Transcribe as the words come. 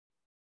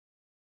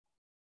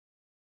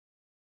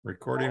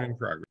Recording in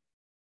progress.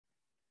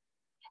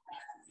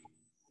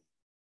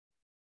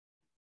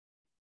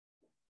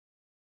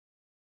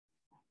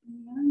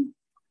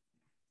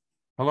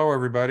 Hello,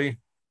 everybody.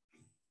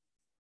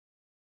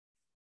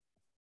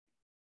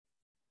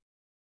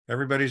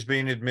 Everybody's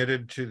being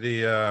admitted to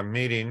the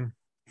meeting.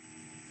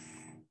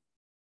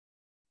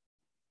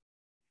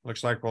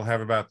 Looks like we'll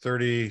have about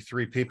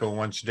 33 people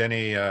once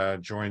Denny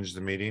joins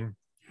the meeting.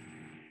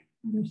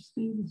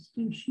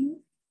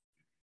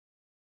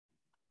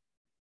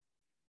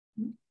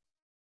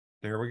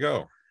 There we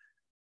go.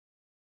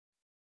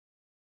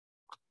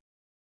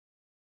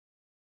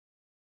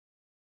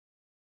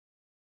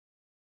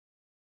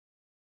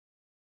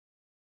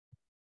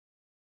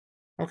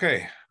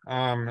 Okay,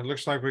 it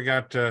looks like we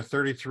got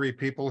 33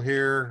 people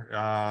here.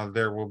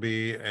 There will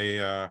be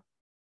a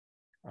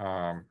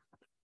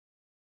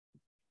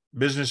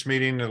business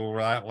meeting that'll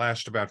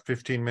last about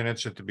 15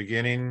 minutes at the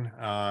beginning,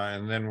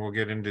 and then we'll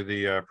get into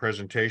the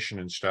presentation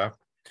and stuff.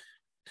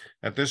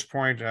 At this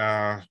point,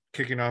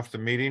 kicking off the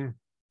meeting,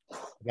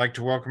 I'd like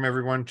to welcome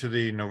everyone to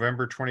the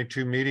November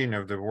 22 meeting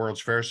of the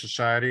World's Fair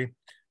Society.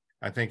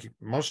 I think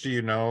most of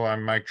you know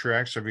I'm Mike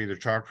Trex. I've either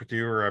talked with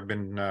you or I've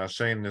been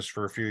saying this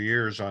for a few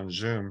years on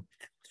Zoom.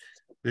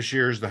 This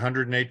year is the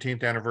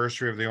 118th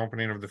anniversary of the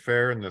opening of the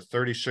fair and the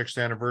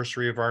 36th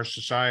anniversary of our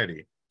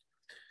society.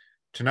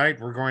 Tonight,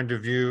 we're going to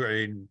view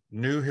a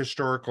new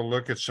historical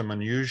look at some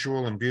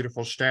unusual and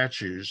beautiful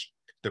statues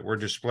that were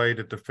displayed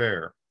at the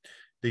fair.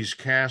 These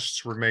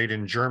casts were made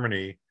in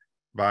Germany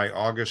by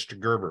August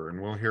Gerber, and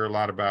we'll hear a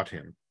lot about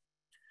him.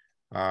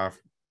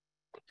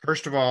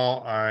 First of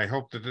all, I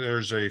hope that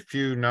there's a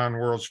few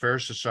non-World's Fair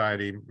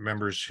Society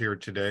members here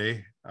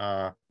today.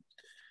 I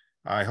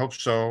hope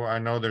so. I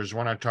know there's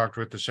one I talked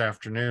with this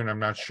afternoon. I'm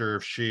not sure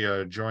if she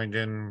joined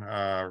in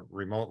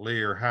remotely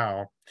or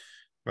how,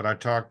 but I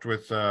talked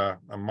with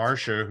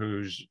Marcia,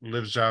 who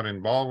lives out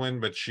in Baldwin,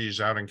 but she's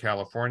out in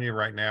California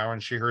right now,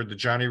 and she heard the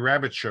Johnny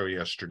Rabbit show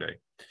yesterday.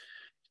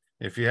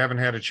 If you haven't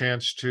had a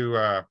chance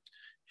to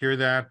hear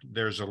that,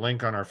 there's a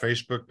link on our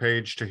Facebook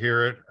page to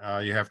hear it.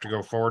 You have to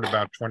go forward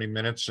about 20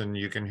 minutes and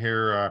you can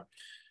hear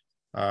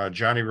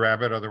Johnny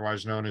Rabbit,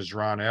 otherwise known as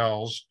Ron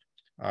Ells,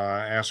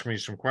 ask me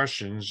some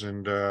questions.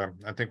 And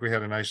I think we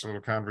had a nice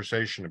little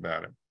conversation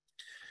about it.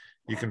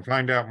 You can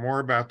find out more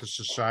about the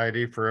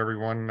society for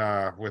everyone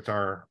with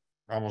our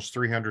almost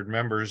 300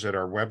 members at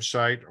our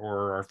website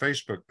or our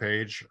Facebook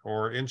page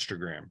or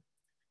Instagram.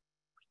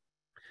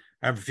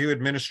 I have a few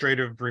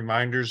administrative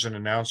reminders and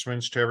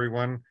announcements to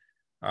everyone.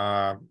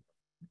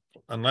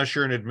 Unless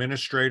you're an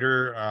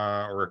administrator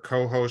or a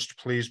co-host,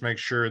 please make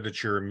sure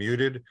that you're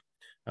muted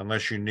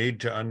unless you need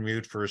to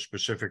unmute for a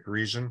specific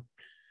reason.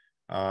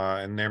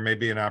 And there may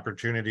be an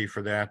opportunity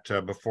for that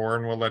before,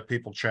 and we'll let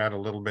people chat a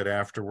little bit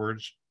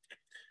afterwards.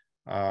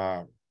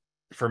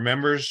 For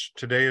members,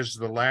 today is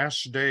the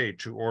last day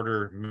to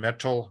order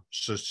Metal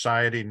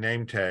Society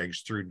name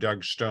tags through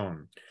Doug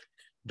Stone.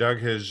 Doug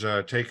has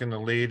taken the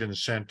lead and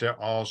sent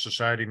all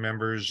society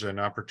members an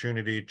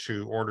opportunity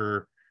to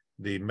order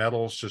the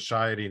Metal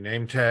Society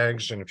name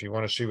tags. And if you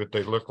want to see what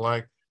they look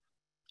like,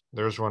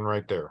 there's one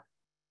right there.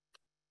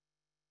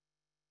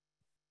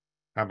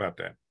 How about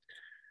that?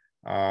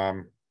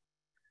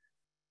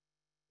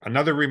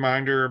 Another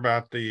reminder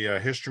about the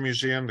History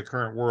Museum, the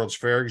current World's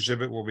Fair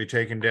exhibit will be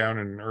taken down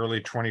in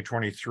early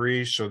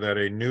 2023 so that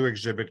a new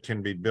exhibit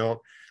can be built.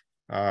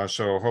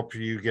 So hope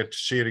you get to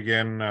see it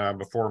again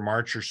before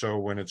March or so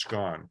when it's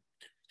gone.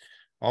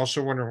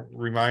 Also want to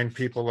remind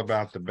people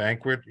about the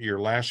banquet. Your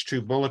last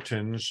two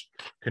bulletins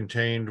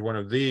contained one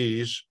of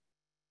these,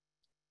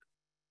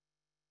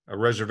 a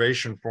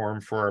reservation form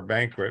for our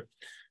banquet.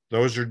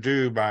 Those are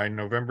due by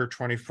November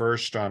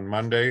 21st on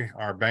Monday.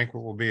 Our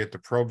banquet will be at the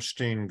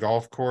Probstein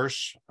Golf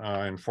Course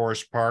in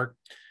Forest Park.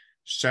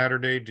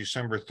 Saturday,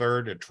 December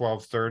 3rd at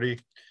 12:30.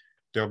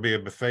 There'll be a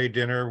buffet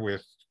dinner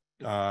with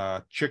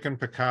chicken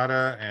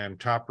piccata and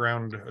top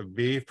round of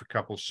beef, a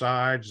couple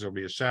sides. There'll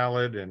be a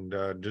salad and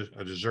a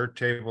dessert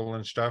table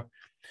and stuff.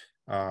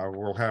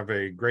 We'll have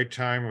a great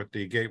time with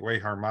the Gateway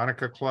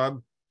Harmonica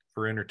Club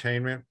for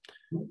entertainment.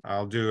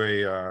 I'll do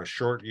a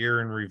short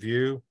year in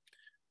review.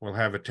 We'll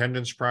have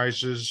attendance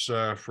prizes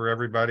for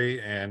everybody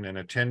and an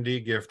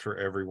attendee gift for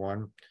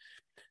everyone.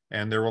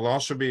 And there will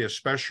also be a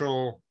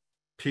special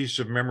piece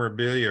of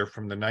memorabilia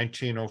from the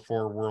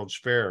 1904 World's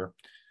Fair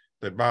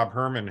that Bob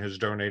Herman has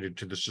donated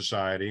to the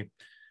society.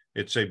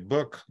 It's a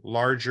book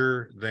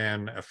larger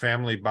than a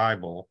family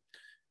Bible,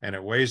 and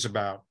it weighs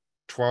about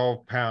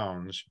 12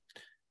 pounds.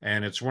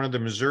 And it's one of the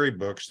Missouri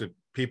books that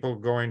people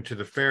going to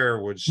the fair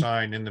would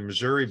sign in the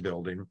Missouri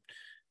building.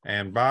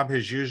 And Bob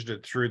has used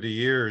it through the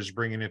years,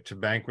 bringing it to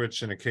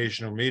banquets and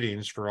occasional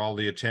meetings for all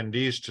the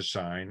attendees to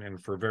sign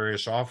and for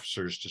various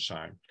officers to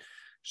sign.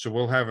 So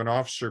we'll have an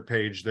officer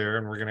page there,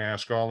 and we're going to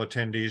ask all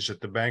attendees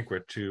at the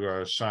banquet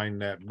to sign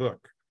that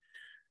book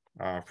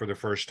for the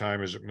first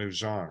time as it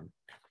moves on.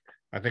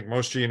 I think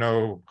most of you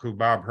know who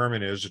Bob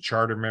Herman is, a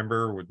charter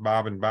member with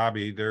Bob and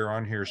Bobby. They're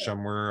on here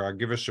somewhere.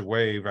 Give us a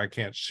wave. I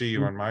can't see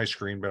you on my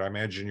screen, but I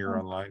imagine you're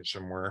online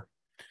somewhere.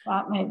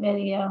 Got my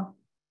video.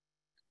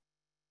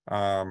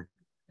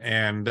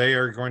 And they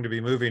are going to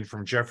be moving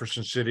from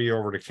Jefferson City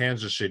over to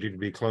Kansas City to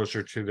be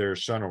closer to their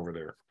son over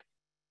there.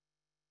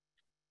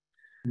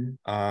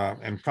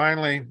 And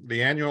finally,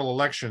 the annual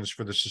elections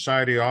for the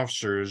society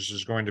officers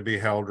is going to be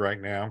held right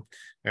now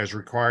as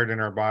required in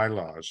our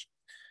bylaws.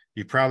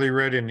 You probably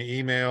read in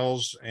the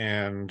emails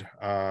and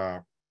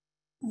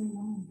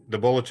the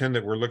bulletin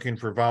that we're looking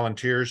for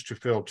volunteers to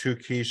fill 2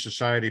 key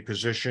society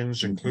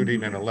positions,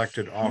 including an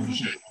elected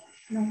officer.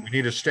 We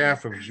need a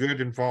staff of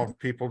good, involved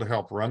people to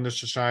help run the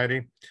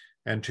society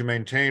and to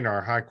maintain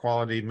our high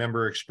quality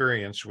member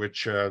experience,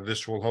 which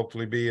this will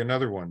hopefully be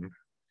another one.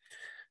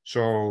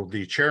 So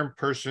the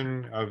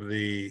chairperson of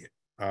the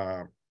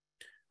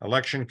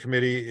election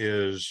committee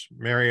is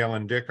Mary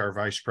Ellen Dick, our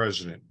vice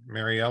president.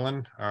 Mary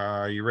Ellen,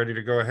 are you ready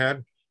to go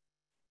ahead?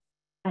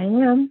 I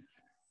am.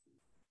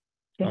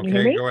 Can you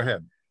hear me? Go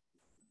ahead.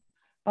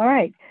 All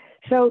right.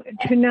 So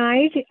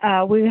tonight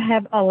we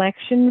have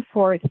election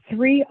for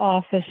 3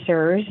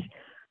 officers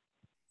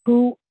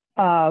who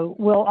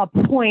will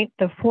appoint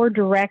the 4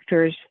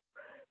 directors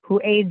who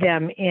aid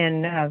them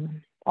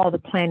in all the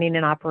planning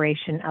and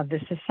operation of the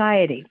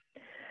society.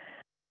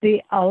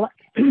 The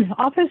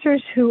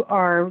officers who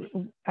are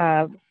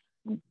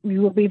we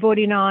will be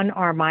voting on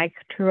are Mike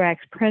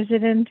Truax,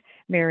 president,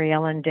 Mary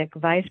Ellen Dick,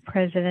 vice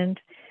president,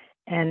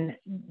 and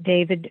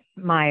David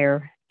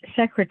Meyer,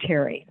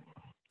 secretary.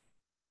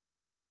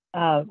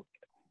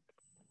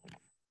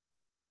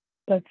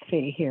 Let's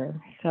see here.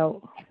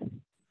 So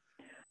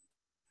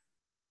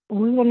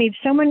we will need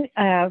someone,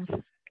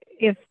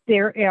 if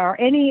there are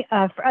any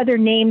other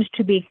names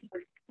to be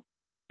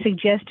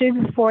suggested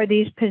for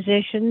these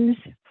positions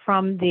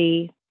from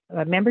the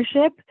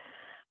membership,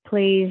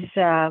 please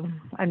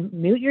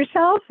unmute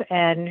yourself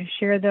and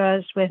share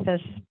those with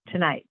us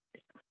tonight.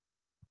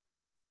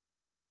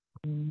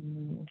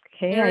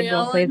 Okay, Mary I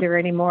don't believe there are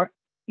any more.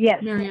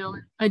 Yes. Mary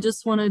Ellen, I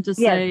just wanted to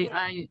say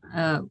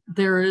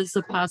there is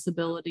a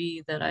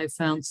possibility that I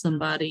found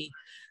somebody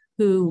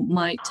who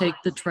might take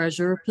the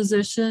treasurer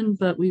position,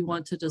 but we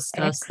want to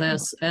discuss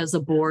this as a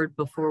board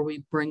before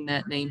we bring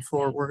that name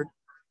forward.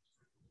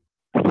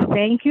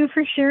 Thank you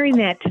for sharing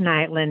that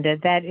tonight, Linda.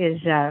 That is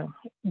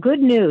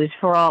good news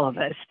for all of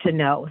us to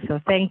know.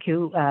 So thank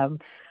you.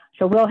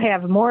 So we'll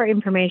have more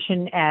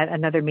information at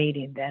another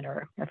meeting then,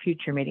 or a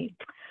future meeting.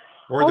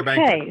 Or the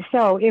banquet.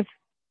 So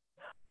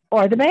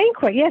or the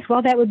banquet, yes.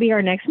 Well, that would be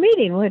our next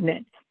meeting, wouldn't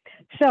it?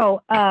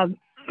 So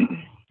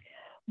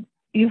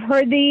you've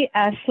heard the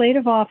slate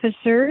of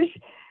officers.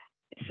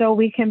 So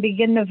we can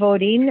begin the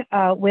voting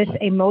with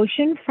a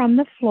motion from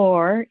the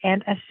floor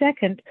and a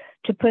second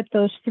to put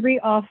those three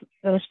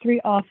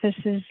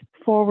offices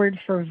forward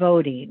for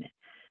voting.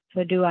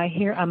 So do I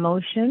hear a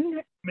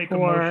motion? Make a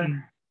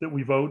motion that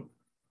we vote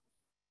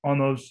on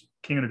those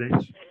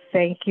candidates.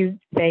 Thank you,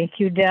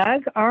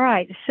 Doug. All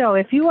right. So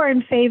if you are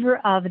in favor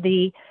of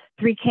the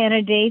 3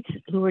 candidates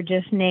who were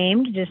just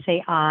named, just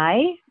say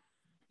aye.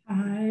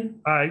 Aye.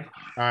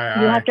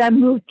 Aye. You have to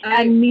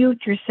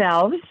unmute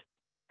yourselves.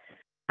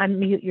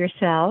 Unmute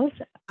yourselves.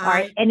 Aye. All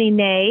right. Any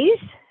nays?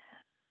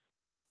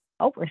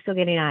 Oh, we're still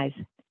getting ayes.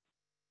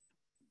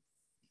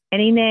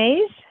 Any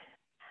nays?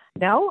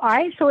 No? All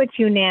right. So it's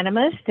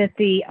unanimous that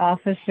the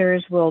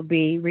officers will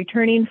be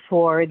returning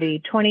for the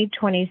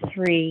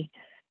 2023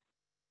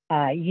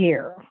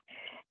 year.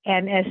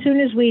 And as soon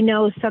as we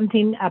know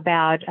something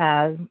about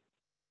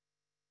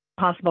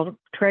possible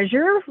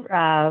treasurer,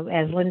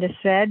 as Linda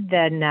said,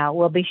 then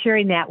we'll be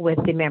sharing that with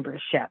the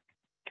membership.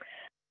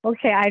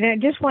 Okay, I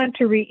just want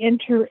to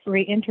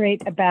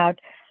reiterate about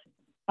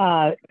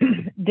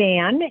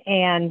Dan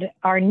and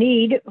our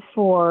need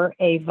for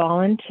a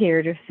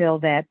volunteer to fill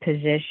that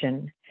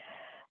position.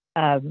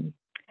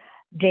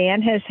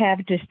 Dan has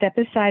had to step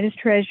aside as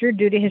treasurer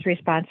due to his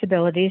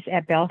responsibilities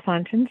at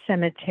Bellefontaine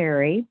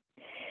Cemetery.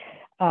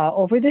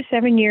 Over the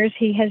 7 years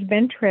he has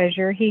been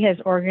treasurer, he has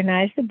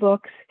organized the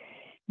books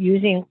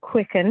using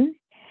Quicken,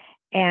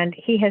 and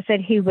he has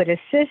said he would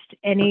assist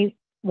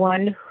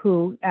anyone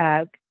who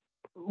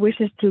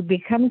wishes to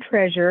become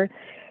treasurer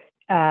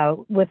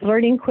with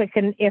learning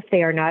Quicken if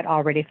they are not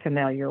already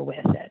familiar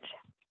with it.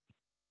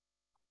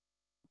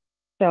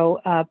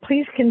 So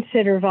please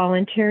consider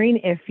volunteering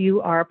if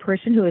you are a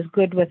person who is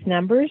good with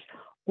numbers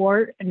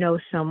or know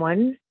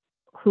someone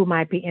who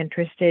might be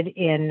interested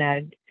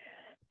in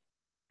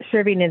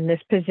serving in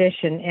this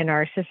position in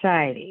our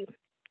society.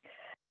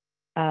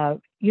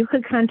 You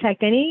could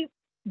contact any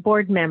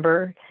board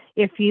member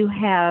if you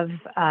have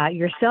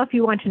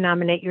you want to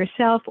nominate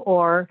yourself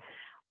or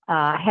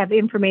have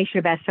information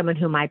about someone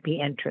who might be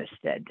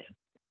interested.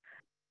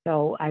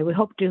 So I would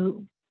hope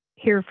to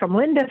hear from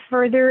Linda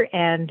further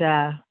and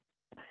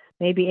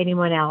maybe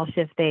anyone else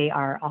if they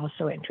are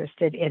also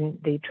interested in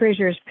the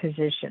treasurer's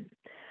position.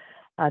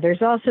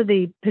 There's also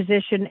the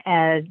position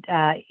as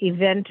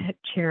event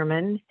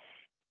chairman,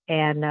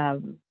 and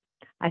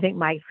I think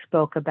Mike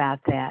spoke about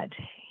that.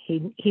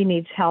 He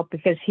needs help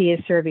because he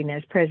is serving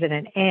as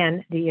president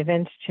and the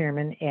events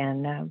chairman,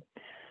 and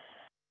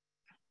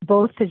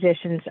both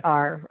positions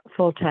are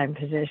full-time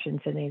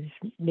positions, and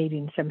he's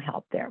needing some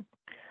help there.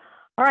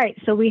 All right,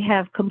 so we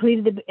have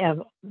completed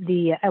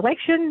the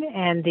election,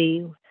 and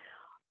the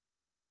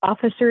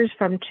officers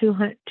from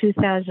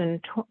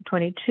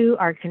 2022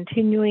 are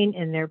continuing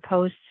in their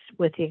posts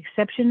with the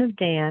exception of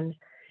Dan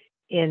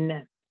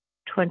in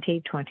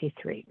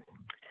 2023.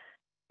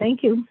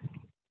 Thank you.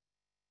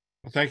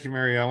 Well, thank you,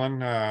 Mary Ellen.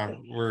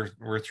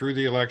 We're through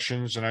the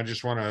elections, and I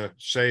just want to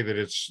say that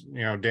it's,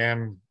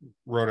 Dan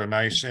wrote a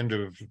nice end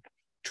of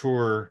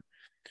tour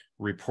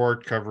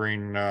report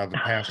covering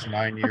the past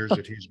 9 years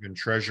that he's been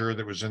treasurer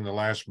that was in the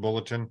last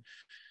bulletin.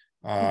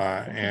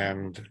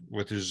 And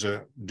with his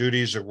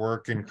duties at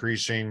work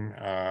increasing,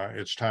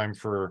 it's time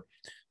for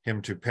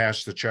him to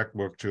pass the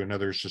checkbook to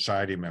another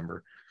society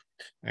member.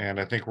 And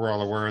I think we're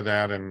all aware of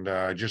that. And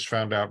I just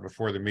found out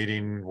before the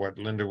meeting what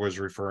Linda was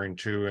referring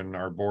to, and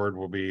our board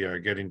will be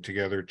getting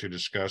together to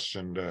discuss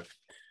and,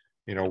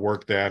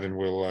 work that, and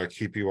we'll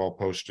keep you all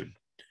posted.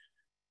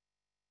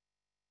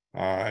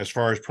 As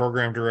far as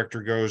program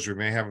director goes, we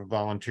may have a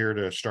volunteer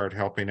to start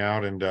helping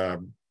out and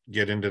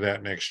get into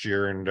that next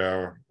year,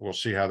 and we'll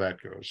see how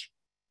that goes.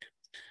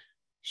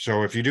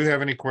 So if you do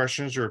have any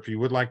questions, or if you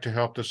would like to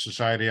help the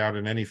society out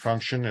in any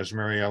function, as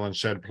Mary Ellen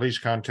said, please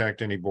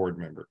contact any board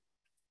member.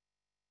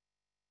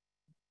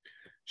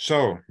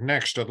 So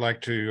next, I'd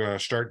like to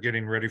start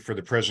getting ready for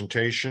the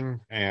presentation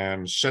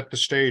and set the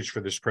stage for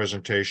this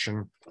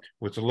presentation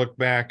with a look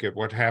back at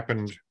what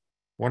happened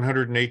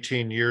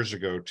 118 years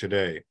ago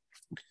today.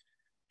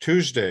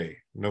 Tuesday,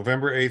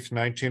 November 8th,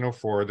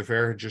 1904, the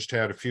fair had just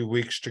had a few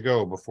weeks to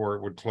go before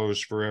it would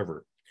close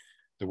forever.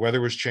 The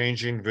weather was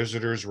changing.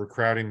 Visitors were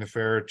crowding the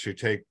fair to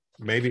take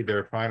maybe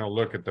their final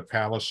look at the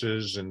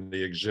palaces and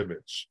the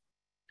exhibits.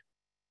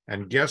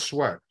 And guess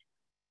what?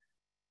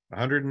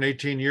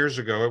 118 years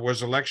ago, it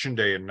was election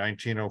day in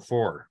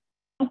 1904.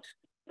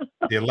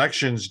 The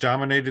elections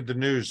dominated the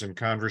news and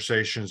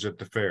conversations at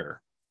the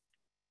fair.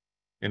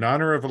 In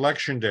honor of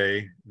Election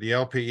Day, the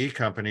LPE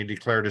company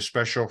declared a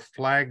special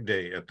Flag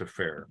Day at the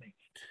fair.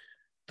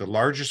 The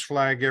largest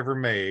flag ever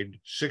made,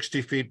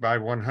 60 feet by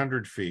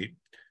 100 feet,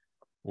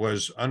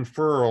 was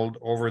unfurled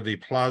over the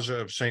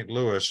Plaza of St.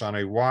 Louis on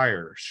a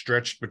wire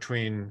stretched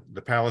between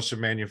the Palace of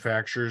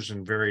Manufactures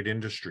and varied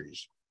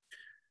industries.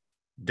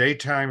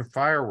 Daytime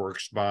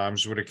fireworks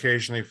bombs would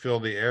occasionally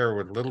fill the air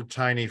with little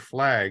tiny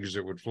flags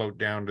that would float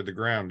down to the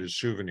ground as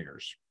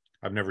souvenirs.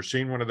 I've never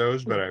seen one of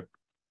those, but I've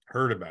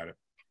heard about it.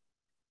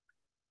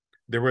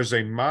 There was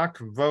a mock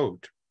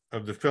vote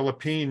of the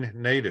Philippine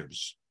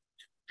natives.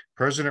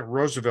 President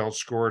Roosevelt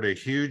scored a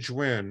huge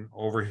win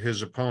over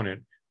his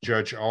opponent,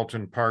 Judge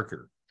Alton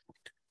Parker.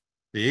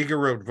 The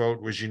Igorot vote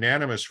was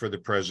unanimous for the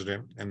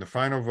president, and the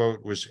final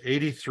vote was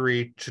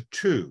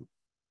 83-2.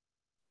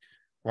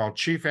 While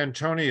Chief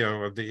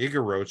Antonio of the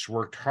Igorots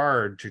worked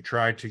hard to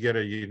try to get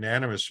a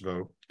unanimous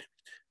vote,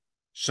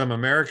 some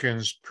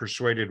Americans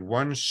persuaded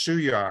one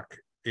Suyak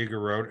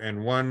Igorot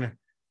and one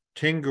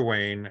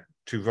Tinguane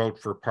to vote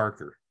for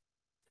Parker.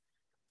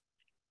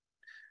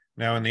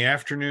 Now, in the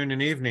afternoon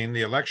and evening,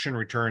 the election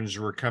returns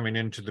were coming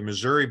into the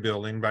Missouri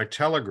building by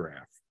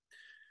telegraph.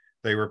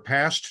 They were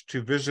passed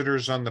to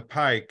visitors on the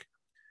pike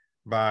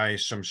by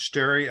some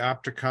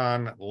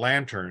stereopticon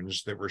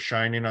lanterns that were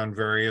shining on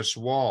various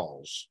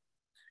walls,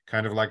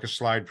 kind of like a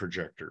slide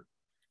projector.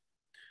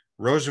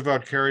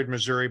 Roosevelt carried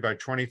Missouri by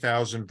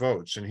 20,000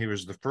 votes, and he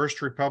was the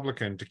first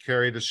Republican to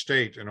carry the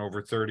state in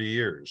over 30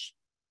 years.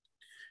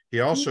 He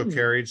also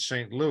carried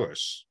St.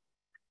 Louis,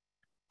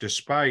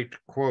 despite,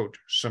 quote,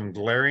 some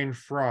glaring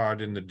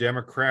fraud in the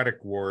Democratic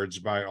wards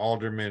by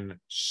Alderman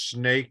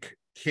Snake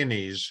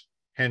Kinney's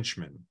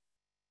henchmen.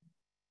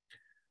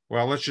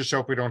 Well, let's just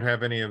hope we don't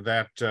have any of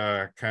that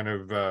kind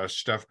of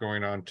stuff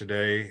going on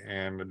today,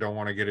 and I don't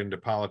want to get into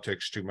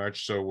politics too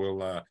much, so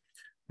we'll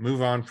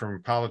move on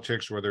from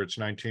politics, whether it's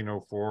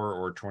 1904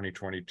 or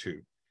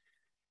 2022.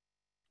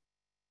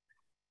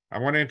 I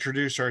want to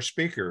introduce our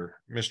speaker,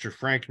 Mr.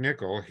 Frank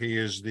Nickell. He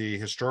is the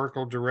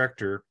historical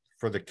director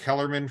for the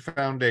Kellerman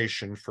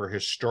Foundation for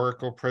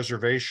Historical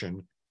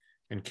Preservation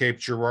in Cape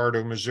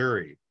Girardeau,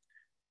 Missouri.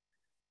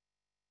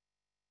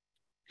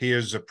 He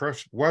was a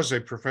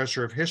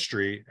professor of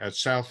history at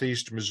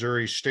Southeast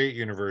Missouri State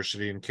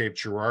University in Cape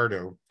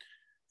Girardeau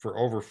for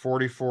over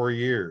 44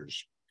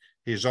 years.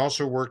 He has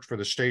also worked for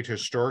the State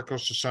Historical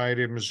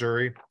Society of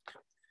Missouri.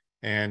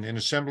 And in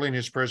assembling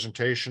his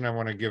presentation, I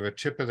want to give a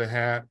tip of the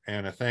hat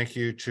and a thank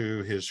you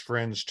to his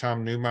friends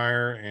Tom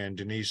Newmeyer and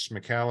Denise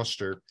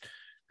McAllister,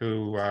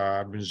 who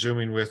I've been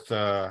Zooming with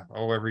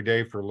every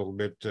day for a little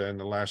bit in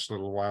the last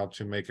little while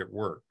to make it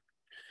work.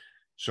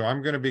 So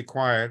I'm going to be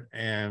quiet,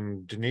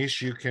 and Denise,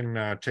 you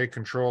can take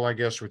control, I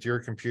guess, with your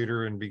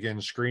computer and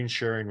begin screen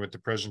sharing with the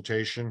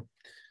presentation.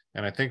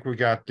 And I think we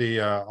got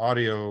the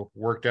audio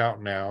worked out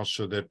now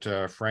so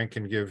that Frank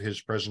can give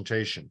his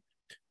presentation.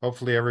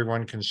 Hopefully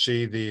everyone can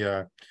see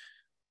the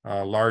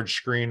large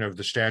screen of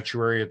the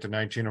statuary at the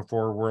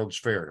 1904 World's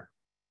Fair.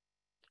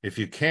 If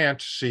you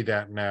can't see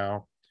that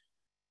now,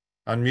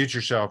 unmute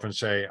yourself and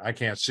say, I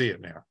can't see it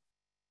now.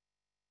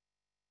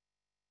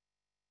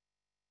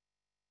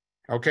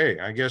 Okay,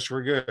 I guess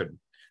we're good.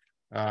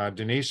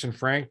 Denise and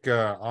Frank,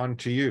 on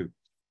to you.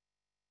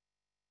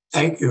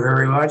 Thank you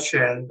very much,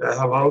 and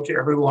hello to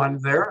everyone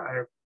there.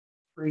 I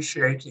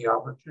appreciate the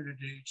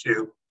opportunity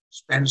to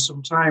spend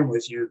some time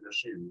with you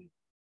this evening.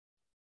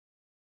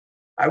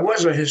 I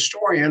was a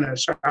historian at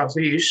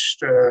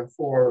Southeast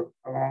for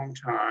a long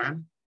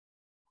time.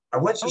 I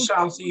went to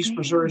Southeast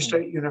Missouri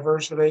State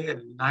University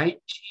in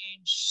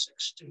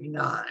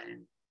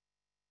 1969,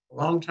 a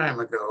long time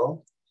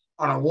ago,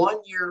 on a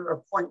one-year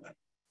appointment.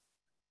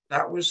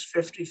 That was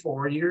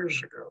 54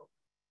 years ago.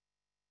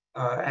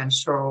 And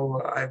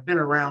so I've been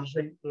around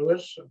St.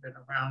 Louis, I've been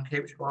around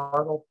Cape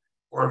Girardeau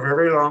for a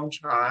very long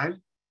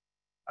time.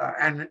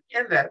 And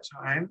in that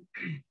time,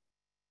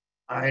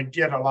 I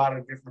did a lot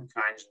of different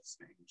kinds of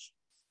things.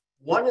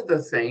 One of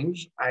the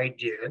things I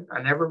did,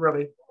 I never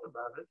really thought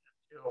about it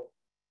until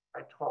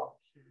I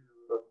talked to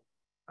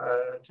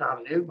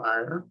Tom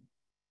Newmeyer,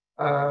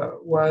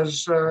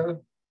 was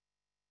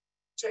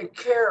take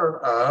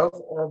care of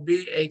or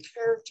be a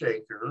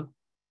caretaker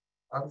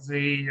of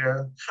the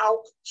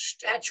Houck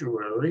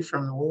statuary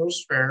from the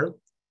World's Fair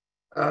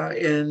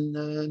in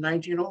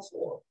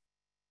 1904.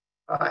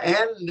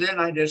 And then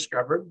I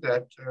discovered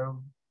that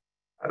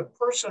a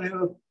person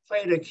who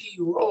played a key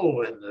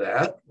role in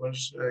that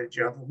was a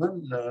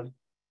gentleman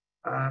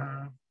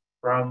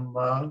from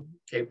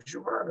Cape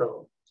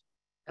Girardeau.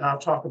 And I'll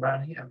talk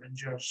about him in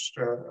just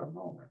a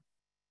moment.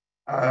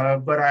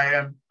 But I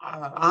am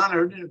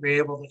honored to be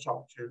able to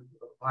talk to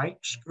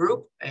Mike's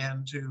group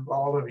and to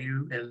all of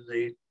you in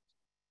the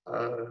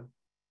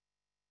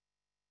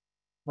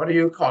what do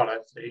you call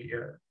it?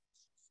 The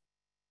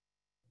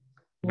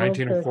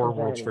 1904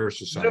 World's Fair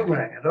Society.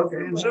 Zoomland.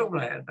 Okay,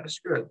 Zoomland. That's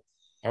good.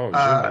 Oh,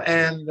 Zoomland.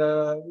 And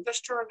let's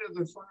turn to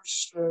the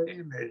first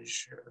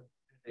image,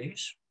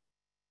 Denise.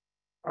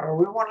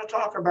 We want to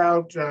talk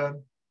about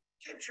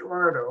Cape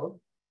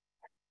Girardeau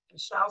in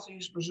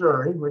Southeast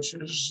Missouri, which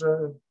is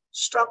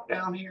stuck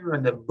down here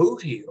in the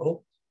boot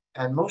heel.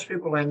 And most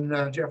people in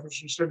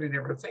Jefferson City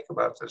never think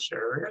about this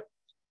area.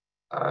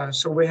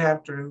 So we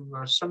have to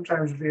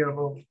sometimes be a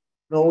little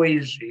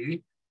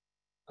noisy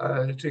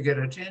to get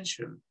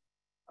attention.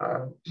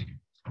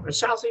 But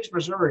Southeast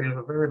Missouri is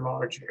a very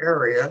large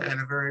area and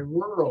a very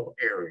rural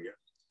area.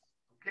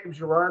 Cape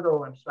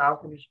Girardeau in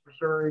Southeast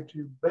Missouri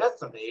to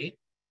Bethany,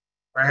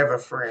 where I have a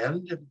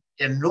friend,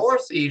 in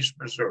Northeast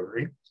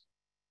Missouri,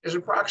 is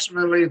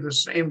approximately the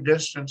same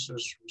distance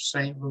as from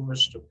St.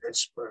 Louis to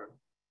Pittsburgh.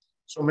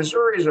 So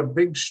Missouri is a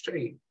big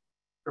state.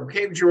 From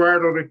Cape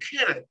Girardeau to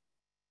Kennett,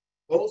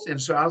 both in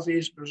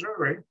Southeast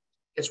Missouri,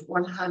 it's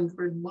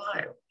 100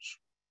 miles.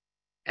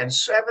 And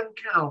 7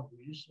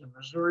 counties in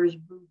Missouri's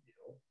boot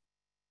heel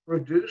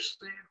produce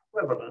the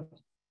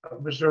equivalent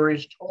of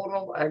Missouri's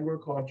total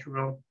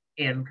agricultural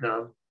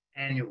income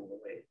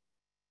annually.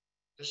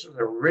 This is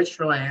a rich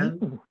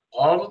land.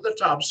 All of the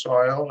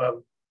topsoil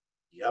of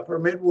the upper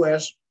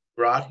Midwest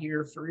brought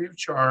here free of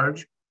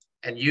charge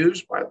and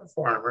used by the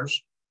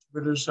farmers to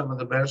produce some of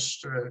the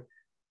best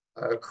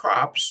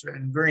crops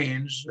and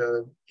greens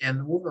in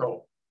the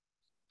world.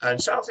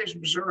 And Southeast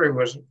Missouri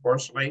was, of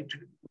course, late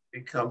to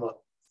become a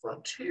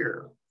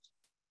frontier.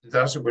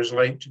 Thus, it was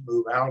late to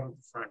move out of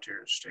the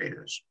frontier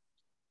status.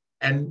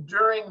 And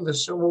during the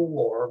Civil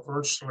War,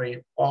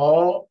 virtually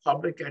all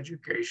public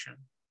education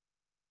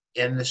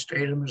in the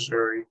state of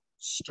Missouri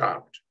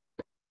stopped.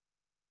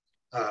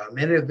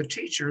 Many of the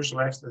teachers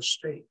left the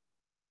state.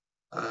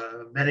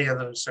 Many of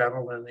them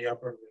settled in the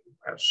upper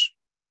Midwest.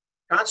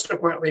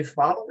 Consequently,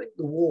 following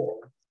the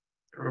war,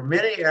 there were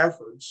many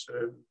efforts,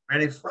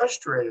 many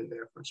frustrated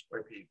efforts by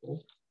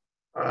people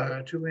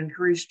to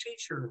increase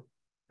teacher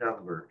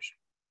numbers,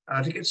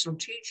 to get some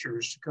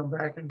teachers to come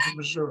back into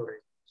Missouri,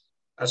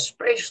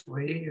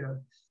 especially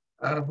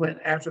when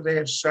after they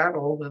had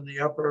settled in the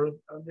upper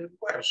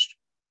Midwest.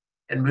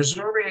 In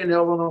Missouri and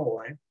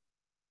Illinois,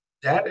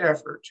 that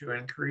effort to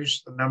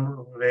increase the number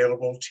of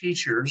available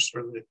teachers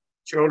for the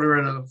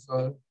children of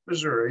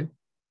Missouri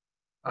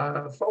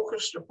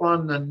focused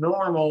upon the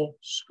normal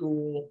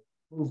school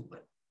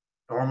movement.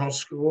 Normal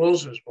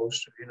schools, as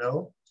most of you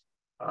know,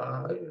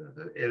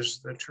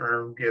 is the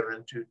term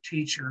given to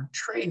teacher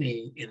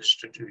training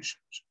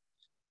institutions.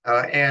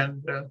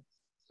 And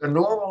the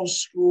normal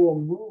school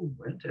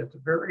movement at the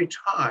very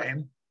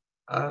time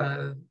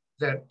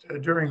that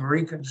during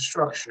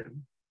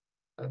Reconstruction,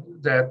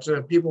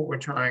 that people were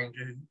trying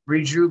to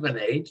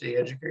rejuvenate the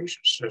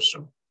education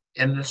system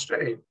in the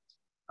state,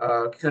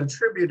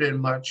 contributed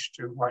much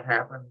to what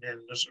happened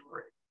in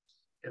Missouri.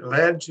 It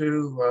led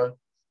to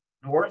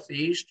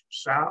Northeast,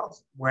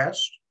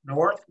 Southwest,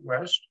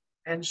 Northwest,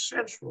 and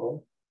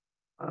Central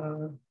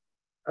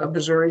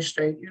Missouri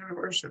State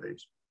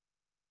universities,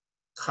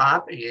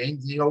 copying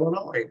the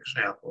Illinois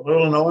example.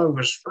 Illinois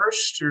was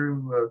first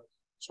to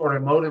sort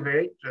of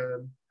motivate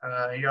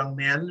young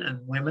men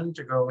and women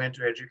to go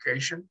into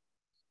education.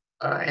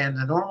 And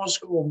the normal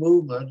school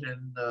movement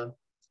in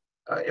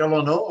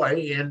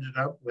Illinois ended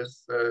up with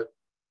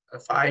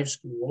 5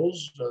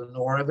 schools,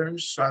 Northern,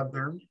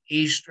 Southern,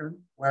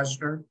 Eastern,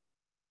 Western,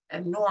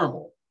 and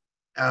Normal.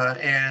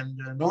 And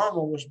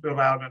Normal was built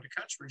out in the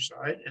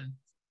countryside, and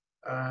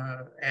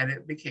and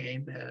it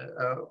became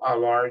a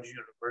large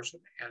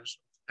university. And so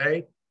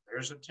today,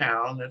 there's a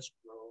town that's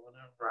growing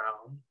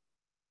around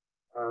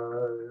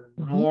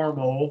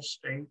Normal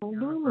State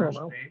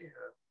University,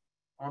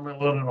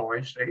 Normal,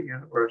 Illinois State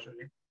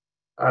University,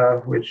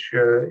 which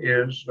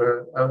is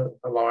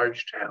a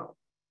large town.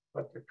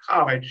 But the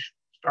college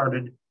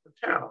started the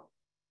town.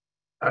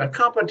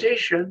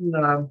 Competition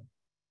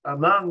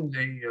among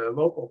the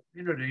local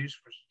communities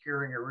for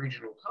securing a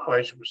regional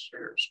college was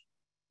fierce.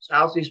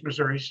 Southeast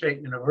Missouri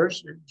State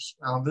University was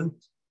founded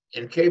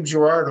in Cape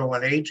Girardeau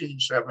in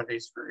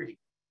 1873.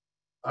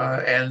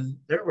 And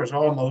there was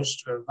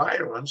almost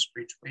violence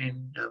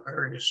between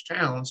various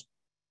towns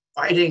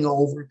fighting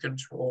over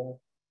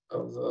control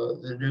of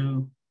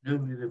the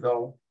newly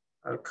developed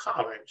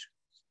college.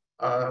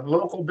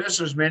 Local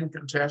businessmen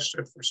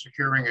contested for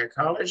securing a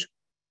college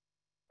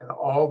and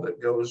all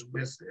that goes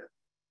with it.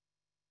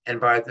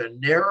 And by the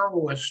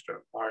narrowest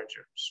of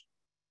margins,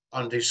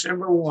 on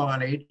December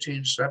 1,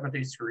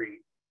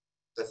 1873,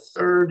 the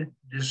 3rd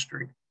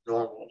District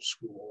Normal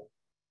School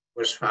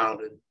was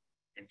founded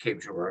in Cape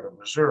Girardeau,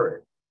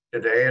 Missouri.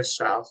 Today it's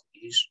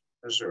Southeast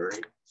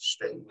Missouri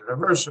State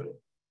University.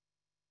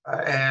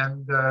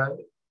 And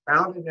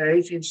founded in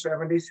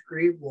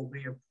 1873, will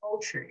be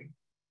approaching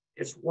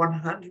its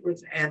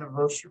 100th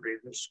anniversary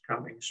this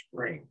coming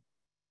spring.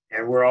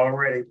 And we're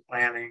already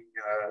planning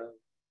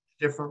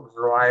different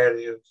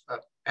variety of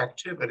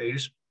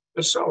activities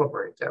to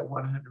celebrate that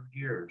 100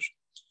 years.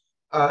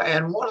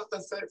 And one of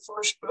the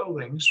first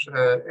buildings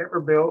ever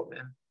built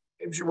in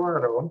Cape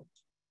Girardeau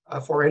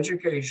for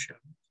education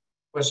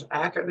was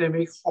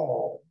Academic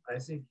Hall. I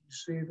think you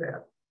see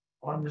that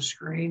on the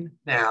screen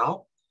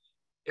now.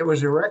 It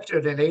was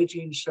erected in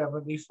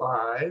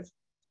 1875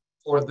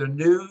 for the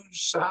new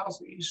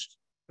Southeast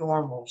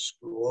Normal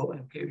School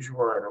in Cape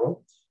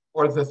Girardeau,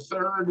 or the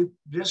 3rd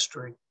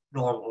District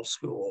Normal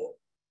School.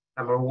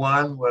 Number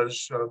 1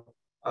 was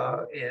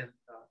in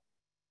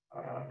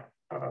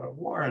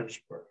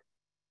Warrensburg.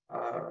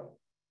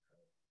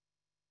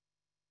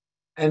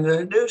 And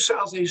the new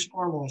Southeast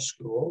Normal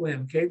School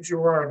in Cape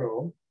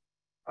Girardeau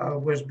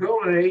was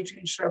built in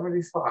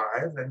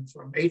 1875, and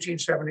from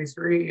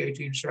 1873,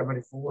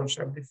 1874, and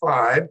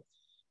 75,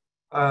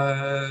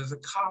 the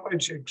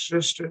college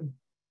existed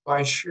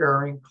by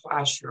sharing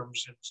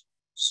classrooms in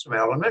some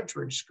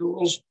elementary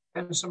schools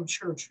and some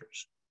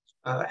churches.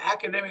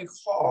 Academic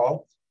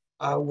Hall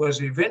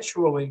was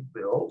eventually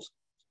built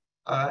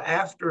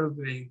after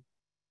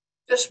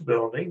this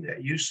building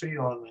that you see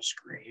on the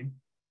screen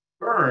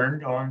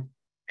burned on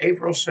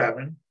April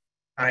 7,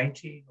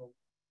 1901.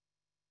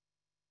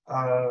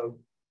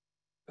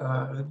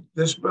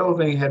 This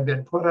building had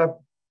been put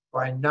up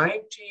by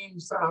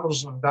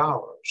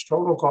 $19,000,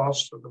 total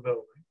cost of the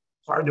building.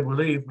 Hard to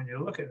believe when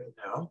you look at it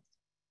now,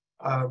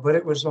 but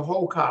it was the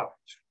whole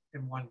college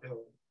in one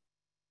building.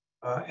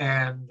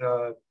 And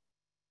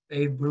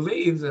they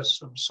believe that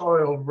some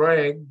soiled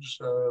rags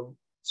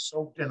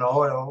soaked in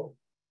oil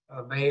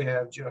may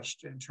have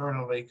just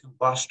internally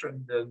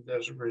combusted and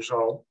as a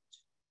result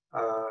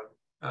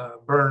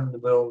burned the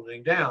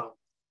building down.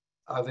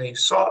 They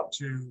sought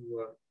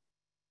to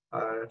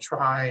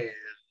try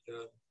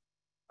and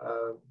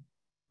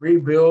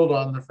rebuild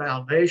on the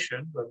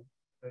foundation, but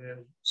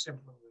it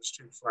simply was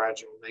too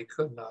fragile. They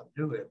could not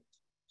do it.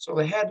 So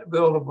they had to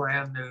build a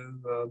brand new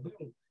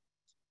building.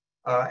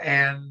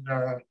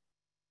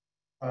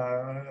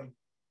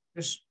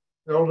 This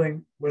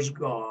building was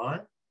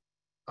gone.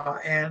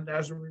 And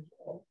as a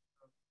result,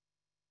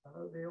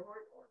 they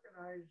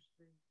organized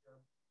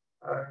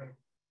the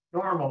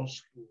normal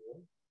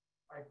school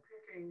by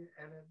picking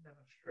an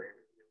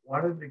administrator. They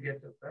wanted to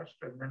get the best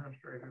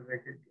administrator they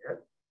could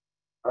get.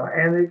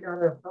 And they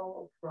got a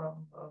fellow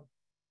from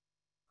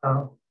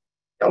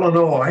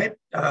Illinois,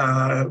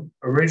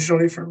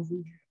 originally from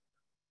Virginia.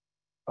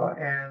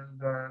 And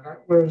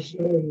that was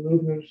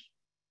Louis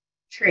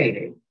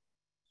Cheney.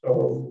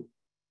 So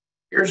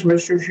here's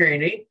Mr.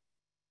 Cheney.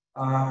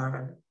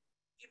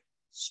 He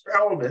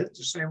spelled it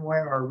the same way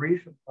our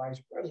recent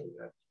vice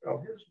president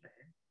spelled his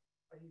name,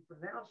 but he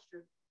pronounced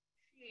it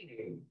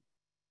Cheney.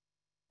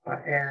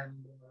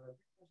 And it was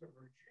a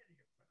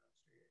Virginia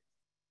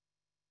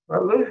pronunciation.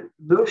 But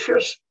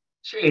Lucius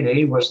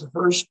Cheney was the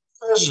first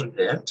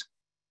president,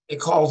 they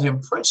called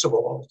him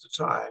principal at the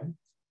time,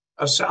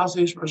 of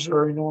Southeast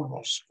Missouri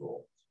Normal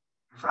School.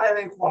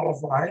 Highly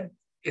qualified.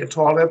 He had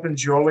taught up in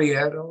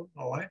Joliet,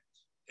 Illinois.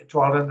 He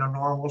taught in a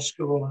normal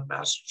school in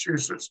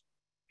Massachusetts.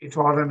 He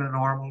taught in a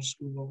normal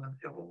school in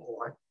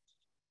Illinois.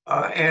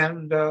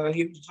 And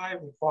he was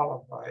highly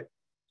qualified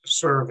to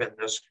serve in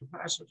this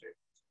capacity.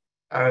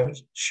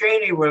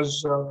 Cheney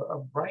was a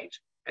bright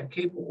and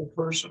capable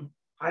person,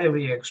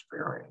 highly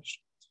experienced.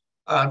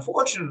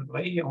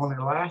 Unfortunately, he only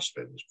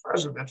lasted as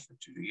president for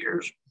 2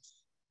 years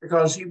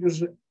because he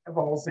was, of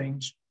all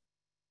things,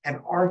 an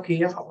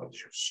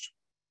archaeologist.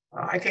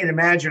 I can't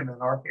imagine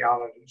an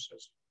archaeologist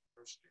as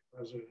university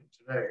president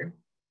today,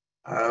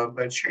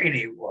 but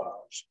Cheney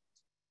was.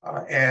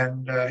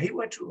 And he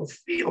went to a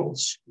field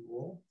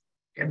school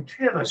in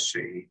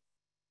Tennessee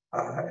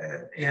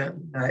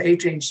in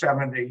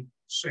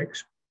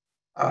 1876.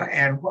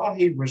 And while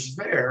he was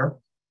there,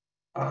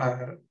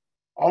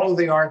 all of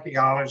the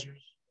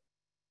archaeologists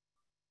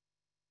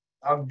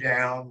dug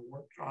down,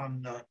 worked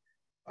on the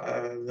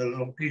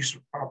little piece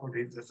of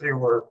property that they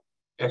were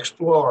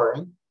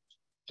exploring.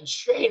 And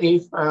Cheney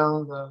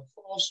found a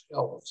full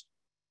skeleton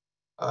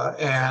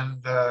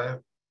and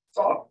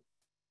thought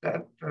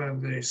that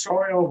the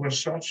soil was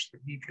such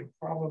that he could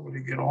probably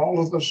get all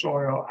of the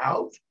soil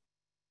out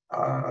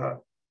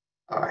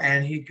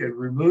and he could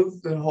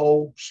remove the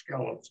whole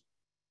skeleton.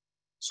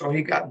 So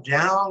he got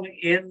down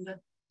in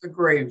the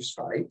grave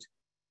site,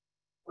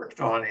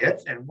 worked on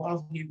it, and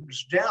while he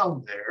was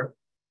down there,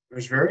 it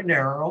was very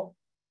narrow.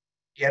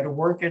 He had to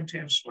work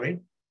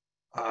intensely,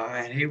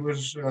 and he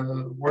was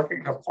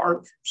working apart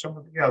from some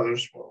of the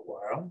others for a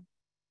while.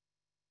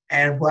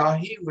 And while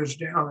he was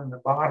down in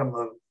the bottom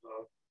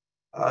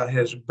of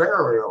his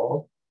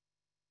burial,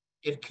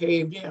 it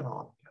caved in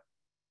on him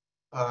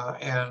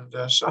and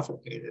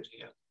suffocated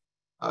him.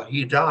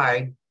 He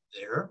died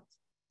there,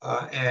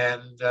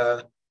 and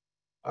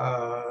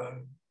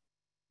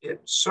it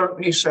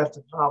certainly set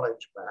the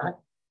college back.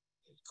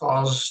 It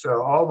caused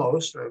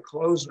almost a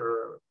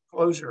closure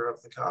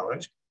of the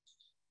college.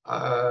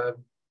 But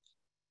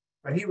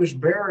he was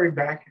buried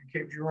back in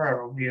Cape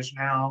Girardeau. He is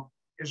now,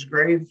 his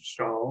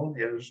gravestone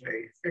is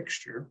a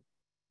fixture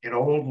in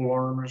Old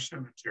Lorimer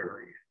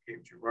Cemetery in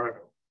Cape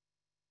Girardeau.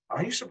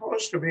 He's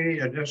supposed to be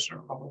a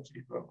distant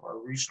relative of our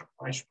recent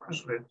vice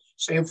president.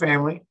 Same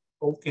family,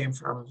 both came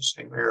from the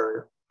same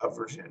area of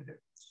Virginia.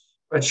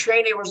 But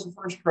Cheney was the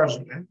first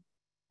president,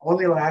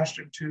 only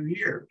lasted 2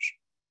 years.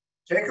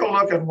 Take a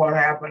look at what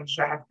happens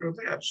after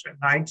this in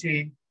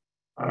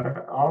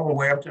all the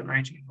way up to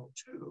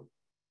 1902.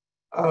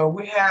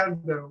 We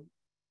had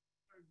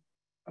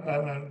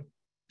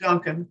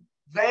Duncan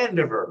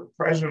Vandiver,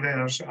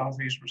 president of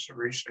Southeast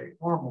Missouri State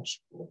Normal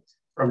School,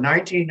 from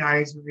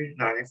 1993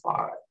 to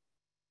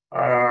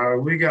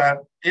 95. We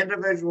got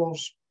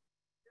individuals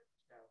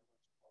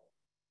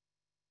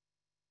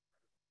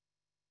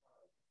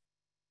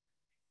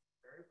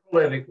very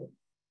political,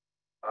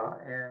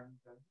 and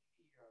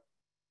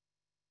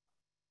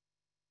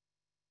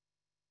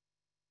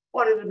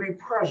wanted to be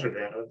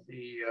president of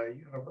the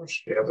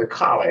university, of the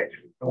college,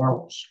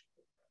 normal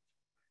school.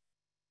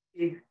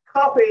 He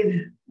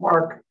copied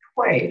Mark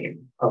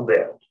Twain a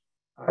bit,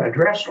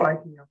 dressed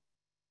like him,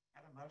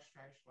 had a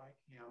mustache like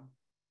him,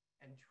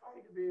 and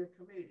tried to be a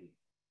comedian.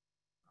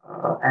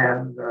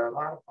 And a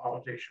lot of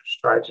politicians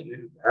tried to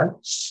do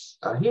that.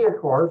 He, of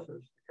course,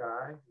 is the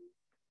guy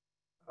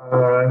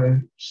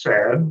who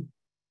said,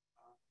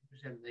 he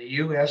was in the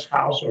U.S.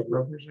 House of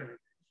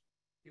Representatives.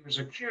 He was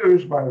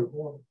accused by the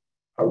Board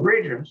of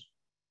Regents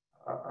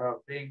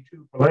of being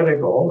too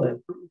political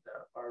and proved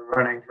that by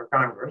running for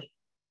Congress,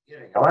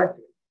 getting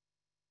elected.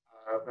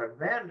 But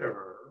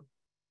Vandiver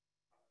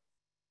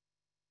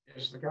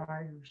is the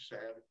guy who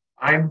said,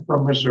 I'm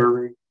from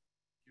Missouri,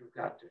 you've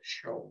got to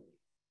show me.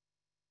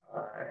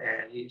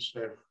 And he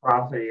said,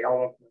 frothy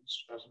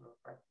eloquence doesn't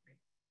affect me.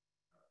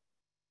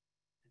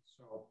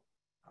 So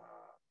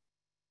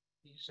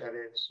he said,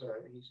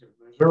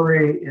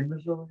 Missouri, in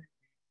Missouri,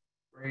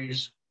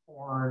 raise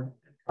corn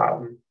and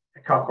cotton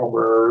and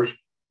cucumber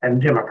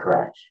and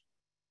Democrats.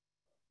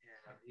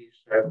 And he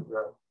said,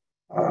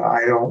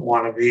 I don't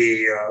want to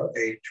be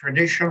a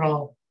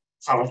traditional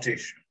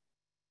politician.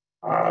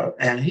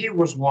 And he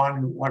was one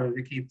who wanted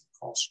to keep the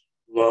cost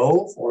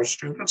low for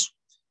students.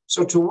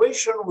 So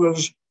tuition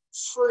was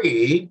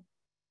free.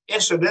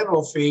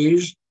 Incidental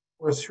fees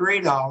were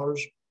 $3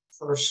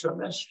 per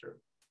semester.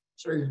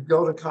 So you could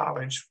go to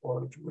college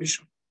for a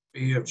tuition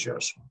fee of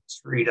just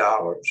 $3.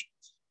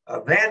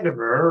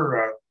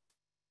 Vandiver,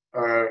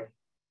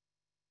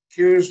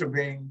 accused of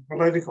being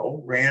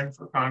political, ran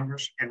for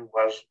Congress and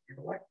was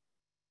elected.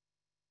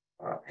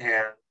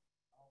 And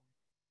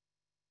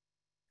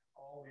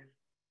always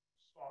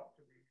sought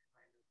to be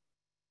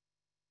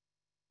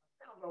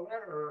kind of. I found a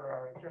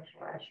letter just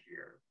last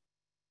year,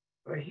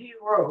 but he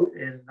wrote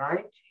in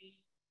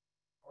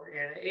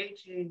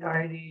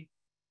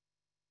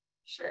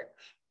 1896,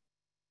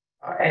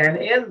 and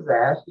in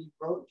that he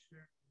wrote to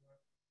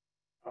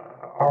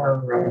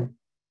our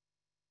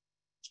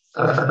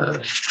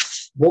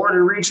Board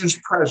of Regents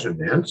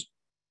president,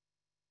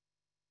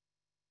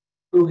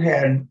 who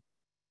had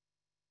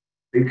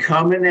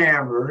become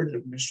enamored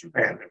of Mr.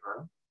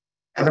 Vandiver.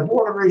 And the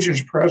Board of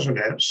Regents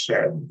president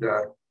said,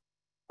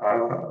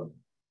 Mr.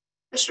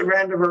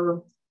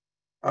 Vandiver,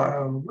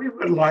 we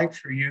would like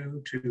for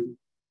you to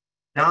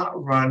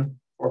not run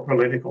for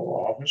political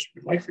office.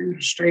 We'd like for you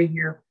to stay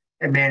here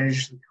and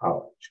manage the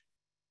college.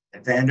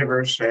 And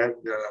Vandiver said,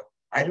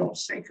 I don't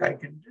think I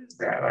can do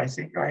that. I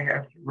think I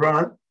have to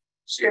run,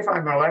 see if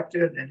I'm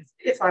elected. And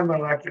if I'm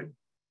elected,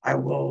 I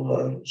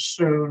will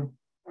soon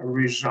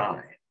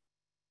resign.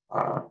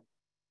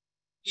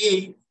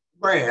 He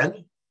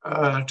ran,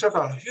 took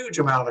a huge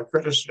amount of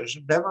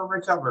criticism, never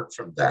recovered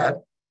from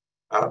that,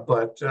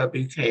 but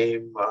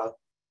became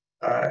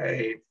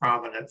a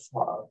prominent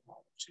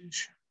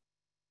politician.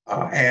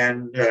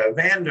 And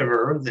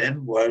Vandiver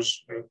then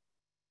was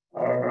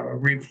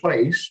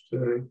replaced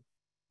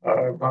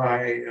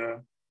by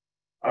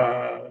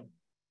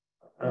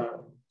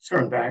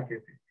turn back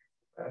if you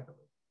back.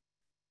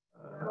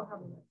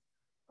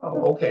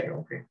 Oh, okay,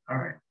 all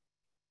right.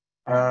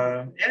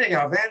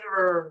 Anyhow,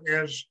 Vandiver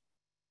is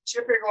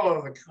typical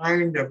of the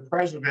kind of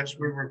presidents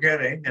we were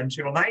getting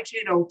until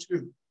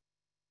 1902.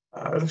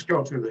 Let's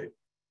go to the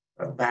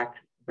back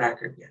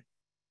again.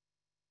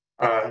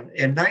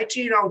 In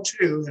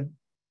 1902,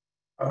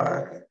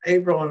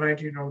 April of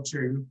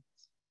 1902,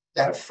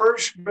 that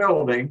first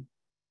building,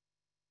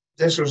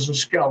 this was the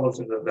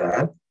skeleton of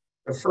that,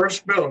 the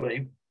first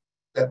building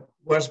that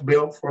was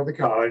built for the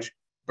college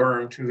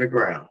burned to the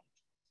ground.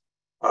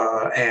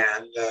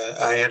 And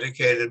I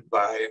indicated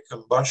by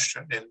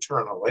combustion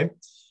internally.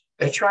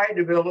 They tried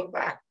to build it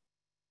back.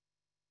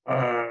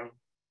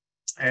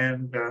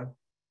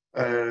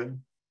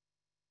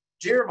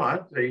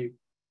 Dearmont, the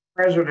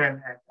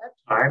president at that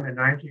time in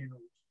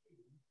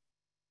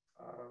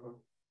 1902,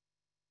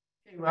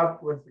 came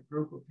up with a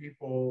group of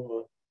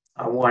people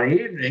one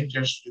evening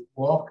just to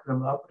walk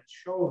them up and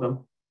show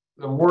them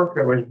the work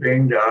that was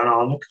being done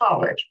on the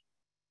college.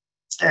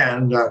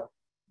 And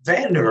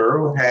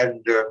Vandiver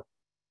had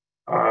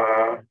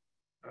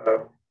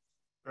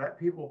let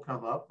people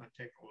come up and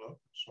take a look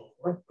and so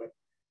forth. But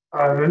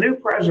the new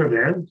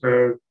president,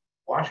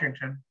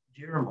 Washington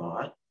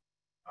Dearmont,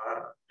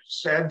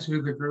 said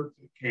to the group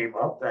that came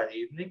up that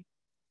evening,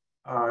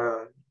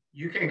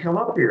 you can come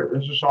up here.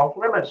 This is off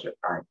limits at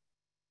night.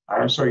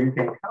 So you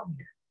can come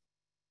here.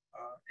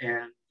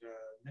 And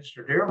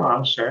Mr.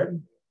 Dearmont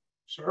said,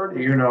 sir,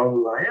 do you know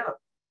who I am?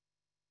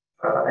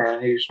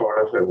 And he sort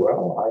of said,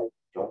 well, I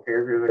don't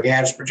care if you're the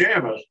gas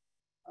pajamas.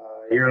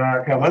 You're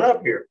not coming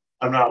up here.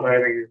 I'm not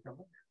letting you come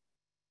up here.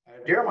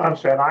 Dearmont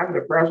said, I'm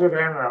the president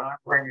and I'm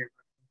bringing you.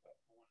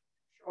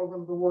 Show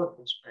them the work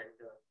that's being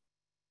done.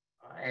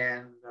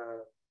 And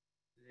the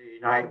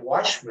night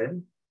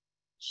watchman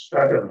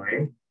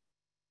suddenly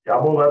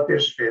doubled up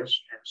his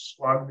fist and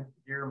slugged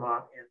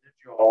Dearmont in the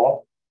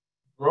jaw,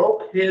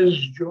 broke his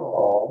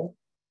jaw,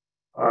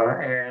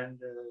 and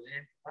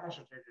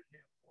incapacitated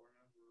him for a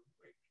number of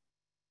weeks.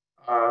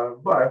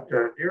 But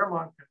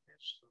Dearmont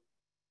convinced them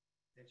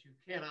that you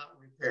cannot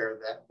repair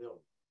that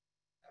building.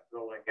 That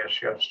building is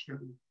just too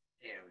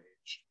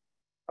damaged.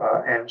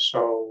 And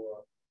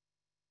so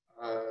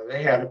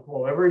they had to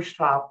pull every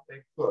stop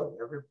they could,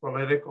 every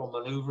political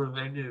maneuver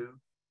they knew,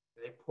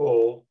 they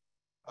pulled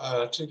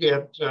to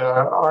get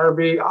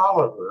R.B.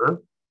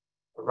 Oliver,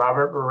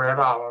 Robert Barrett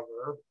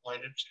Oliver,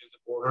 appointed to the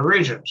Board of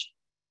Regents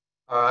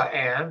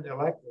and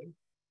elected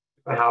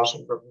to the House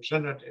of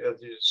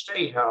Representatives, the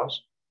State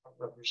House of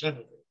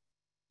Representatives.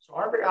 So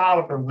R.B.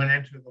 Oliver went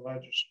into the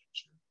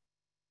legislature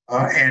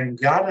and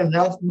got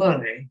enough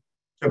money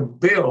to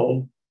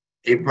build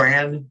a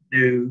brand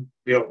new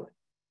building.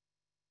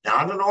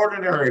 Not an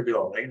ordinary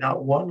building,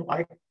 not one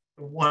like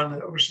the one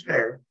that was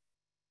there,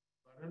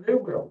 but a new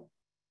building,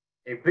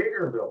 a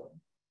bigger building.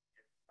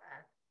 In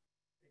fact,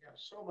 they got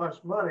so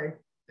much money,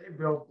 they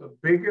built the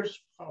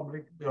biggest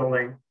public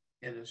building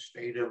in the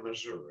state of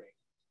Missouri.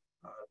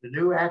 The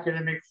new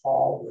academic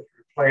hall,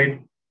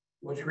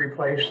 which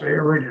replaced the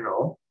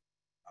original.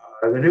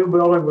 The new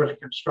building was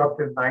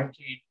constructed in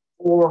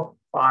 1904,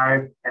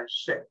 5, and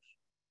 6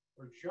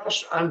 for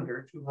just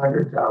under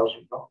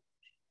 $200,000.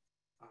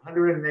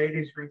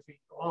 183 feet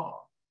long,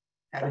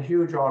 had a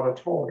huge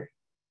auditorium.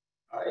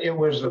 It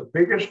was the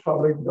biggest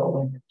public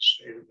building in the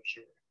state of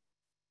Missouri.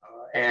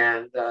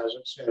 And as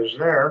it says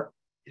there,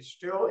 it's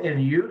still in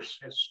use.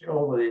 It's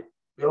still the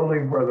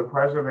building where the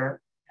president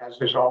has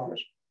his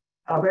office.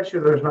 I'll bet you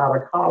there's not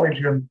a college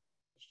in the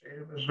state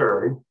of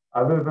Missouri,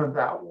 other than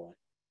that one,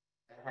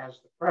 that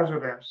has the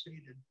president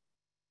seated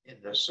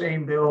in the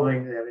same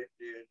building that it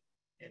did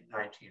in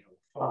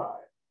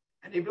 1905.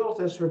 And he built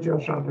this for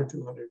just under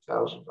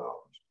 $200,000.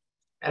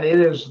 And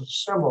it is a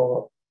symbol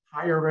of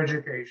higher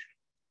education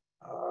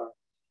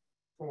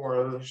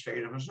for the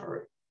state of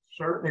Missouri,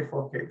 certainly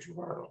for Cape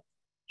Girardeau,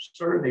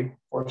 certainly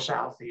for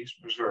Southeast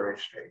Missouri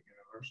State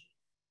University.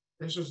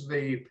 This is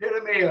the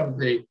epitome of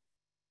the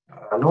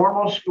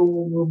normal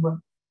school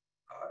movement.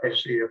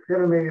 It's the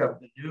epitome of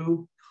the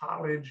new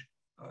college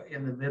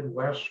in the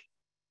Midwest.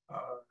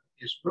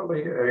 It's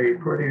really a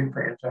pretty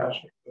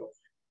fantastic building.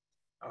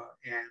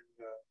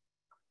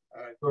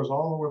 It goes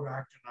all the way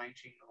back to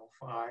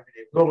 1905, and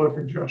they built it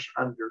for just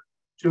under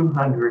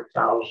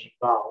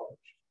 $200,000.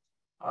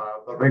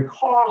 But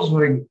because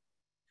the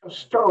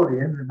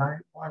custodian, the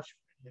night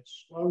watchman, had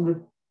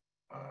slugged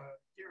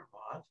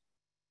Dearmont,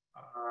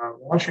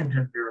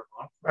 Washington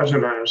Dearmont,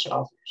 president of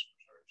Southeast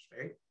Missouri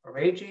State, from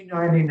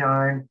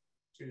 1899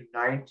 to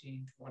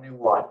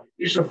 1921.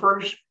 He's the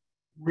first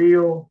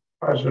real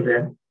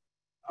president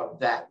of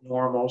that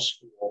normal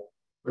school,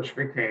 which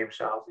became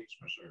Southeast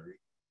Missouri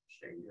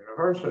State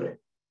University.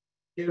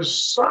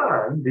 His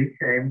son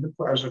became the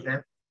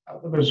president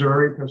of the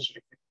Missouri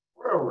Pacific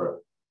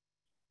Railroad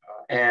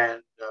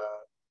and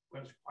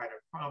was quite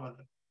a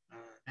prominent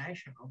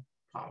national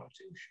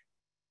politician.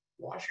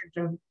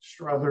 Washington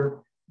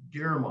Strother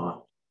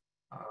Dearmont,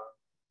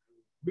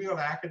 real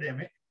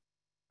academic,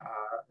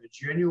 a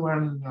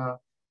genuine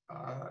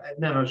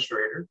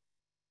administrator,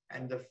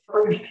 and the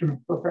first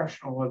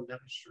professional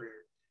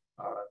administrator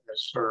that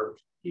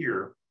served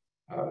here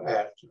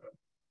at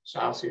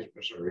Southeast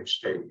Missouri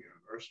State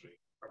University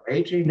from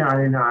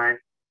 1899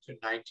 to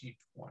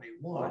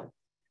 1921.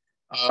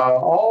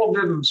 All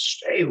didn't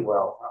stay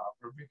well,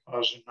 however,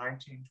 because in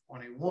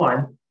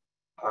 1921,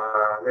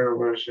 there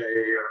was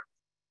a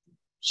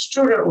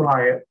student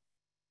riot.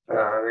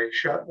 They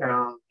shut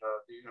down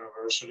the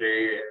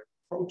university in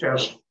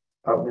protest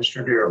of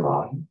Mr.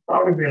 Dearmont,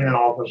 probably been in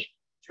office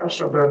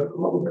just a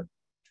little bit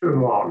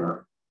too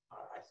longer,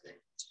 I think.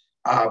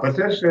 But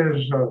this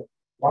is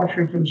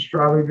Washington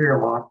Strother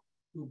Dearmont,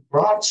 who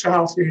brought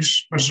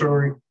Southeast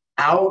Missouri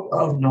out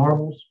of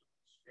normal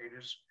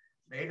status,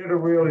 made it a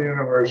real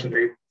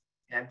university,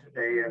 and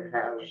today it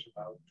has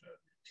about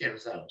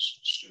 10,000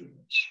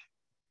 students.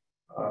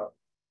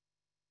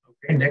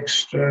 Okay,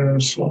 next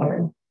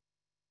slide.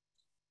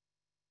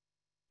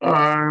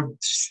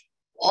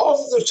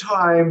 All the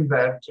time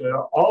that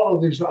all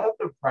of these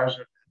other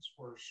presidents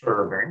were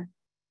serving,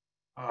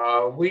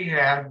 we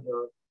had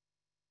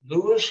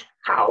Louis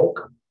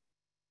Houck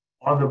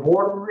on the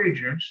Board of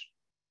Regents,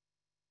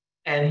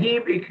 and he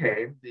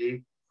became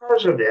the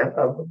president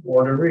of the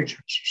Board of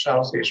Regents,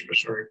 Southeast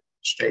Missouri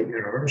State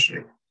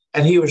University.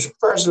 And he was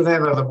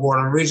president of the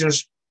Board of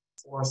Regents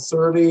for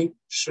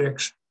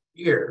 36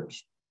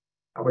 years.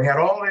 And we had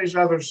all these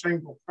other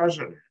single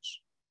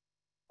presidents,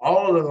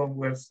 all of them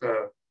with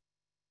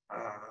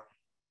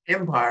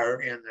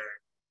empire in their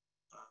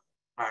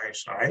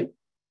eyesight,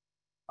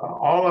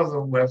 all of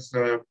them with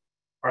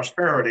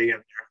prosperity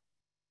in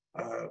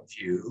their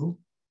view,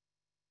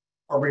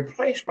 are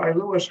replaced by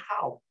Louis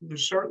Houck, who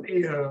is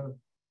certainly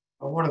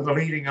one of the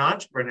leading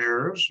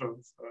entrepreneurs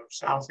of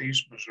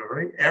Southeast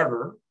Missouri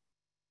ever,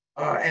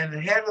 and the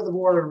head of the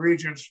Board of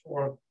Regents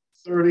for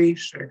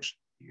 36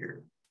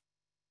 years.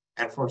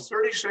 And for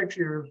 36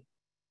 years,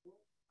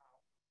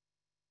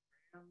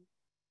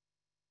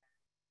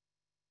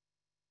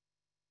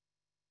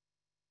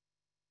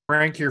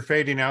 Frank, you're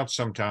fading out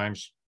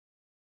sometimes.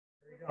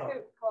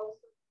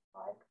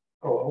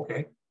 Oh,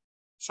 okay.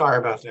 Sorry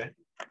about that.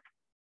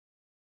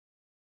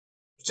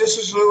 This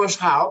is Louis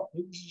Houck.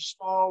 He was a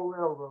small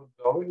railroad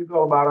builder. You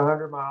go about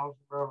 100 miles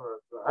of railroad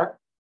track.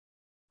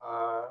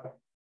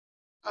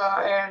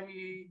 And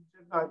he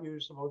did not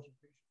use the most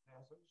efficient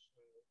methods.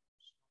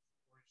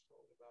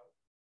 About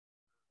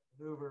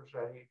maneuvers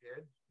that he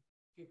did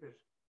to keep his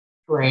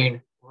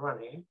train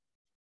running.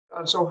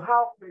 And so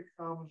Houck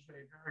becomes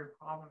a very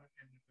prominent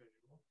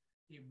individual.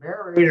 He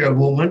married a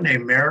woman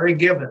named Mary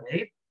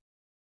Giboney.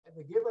 And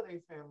the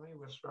Giboney family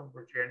was from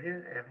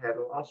Virginia and had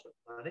lots of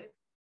money.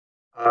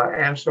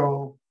 And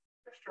so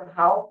Mr.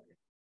 Houck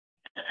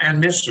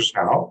and Mrs.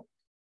 Houck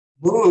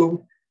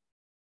moved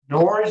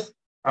north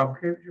of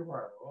Cape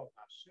Girardeau,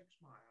 about 6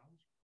 miles,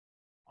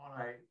 on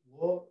a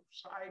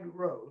side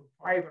road,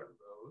 private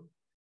road,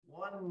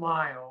 1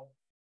 mile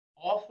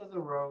off of the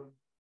road,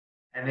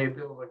 and they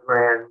built a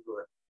grand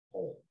good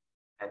home.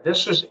 And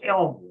this is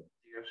Elmwood,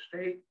 the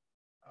estate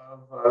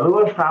of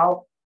Louis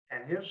Houck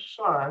and his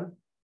son,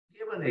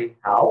 Giboney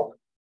Houck,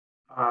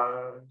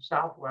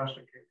 southwest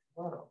of Cape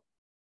Girardeau.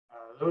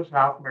 Louis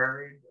Houck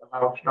married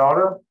Houck's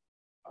daughter,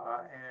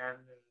 and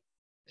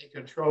they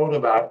controlled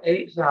about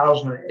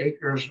 8,000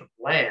 acres of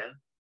land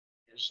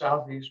in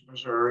southeast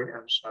Missouri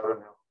and southern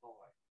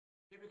Illinois.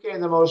 He became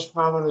the most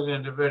prominent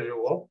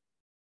individual,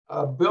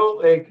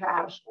 built a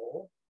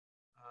castle,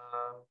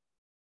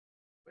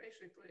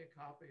 basically a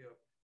copy of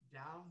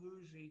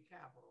Dalhousie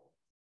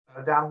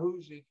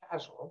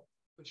Castle,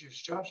 which is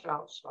just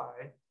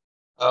outside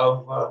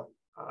of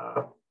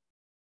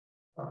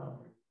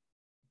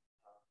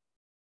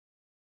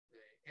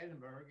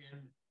Edinburgh.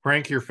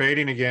 Frank, you're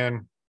fading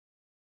again.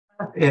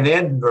 In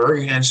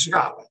Edinburgh and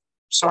Scotland.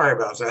 Sorry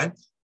about that.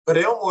 But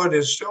Elmwood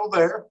is still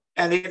there,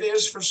 and it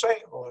is for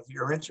sale if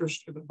you're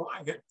interested in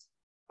buying it.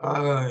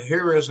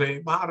 Here is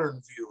a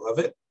modern view of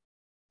it.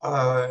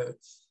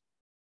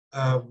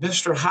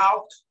 Mr.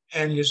 Houck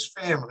and his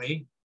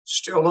family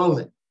still own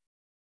it.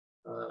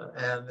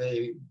 And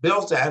they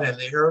built that in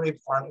the early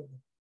part of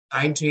the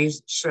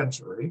 19th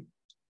century.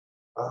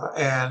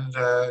 And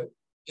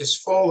it's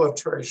full of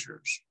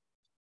treasures.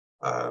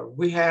 I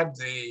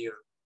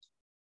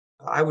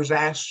was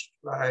asked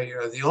by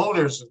the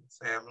owners of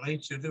the family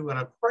to do an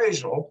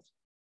appraisal,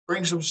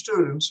 bring some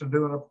students and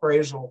do an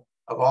appraisal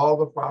of all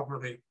the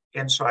property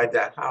inside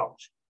that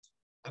house.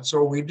 And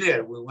so we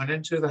did. We went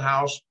into the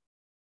house.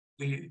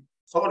 We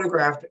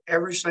photographed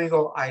every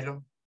single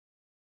item.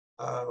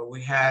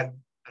 We had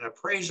an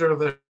appraiser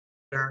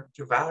there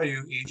to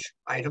value each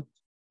item.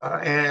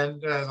 And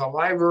the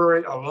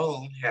library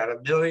alone had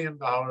 $1 million,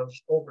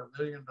 over $1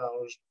 million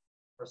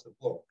worth of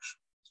books.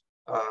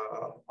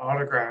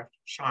 Autographed,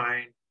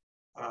 signed,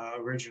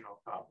 original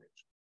copies.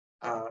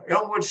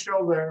 Elmwood's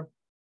still there.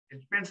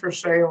 It's been for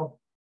sale.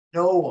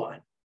 No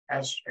one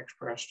has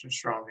expressed a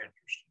strong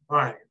interest in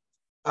buying it.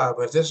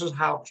 But this is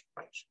Houck's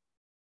place.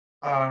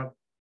 Now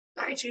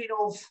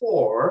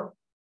 1904,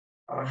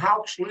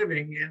 Houck's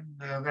living in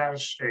that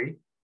estate.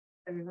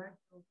 And in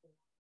 1904,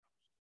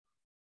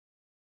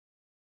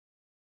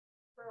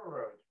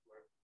 railroads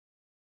were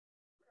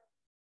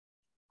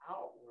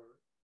outward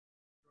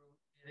to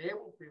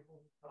enable people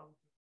to come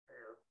to the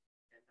fair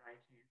in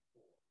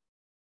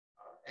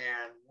 1904.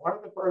 And one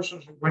of the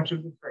persons who went to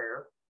the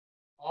fair,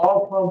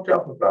 all pumped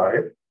up about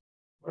it,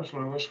 was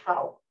Louis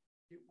Houck.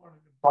 He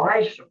wanted to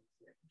buy some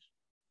things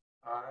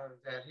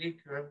that he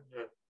could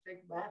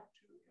take back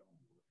to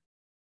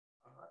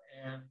Illinois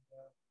and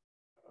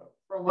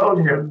promote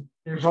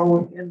his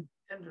own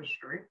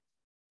industry,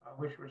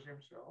 which was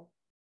himself.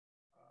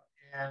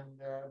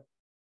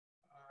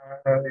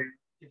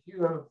 If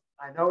you have,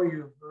 I know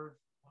you've heard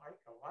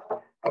Mike a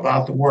lot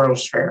about the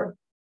World's Fair.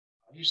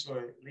 He's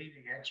the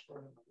leading expert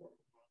in the world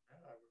on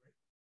that, I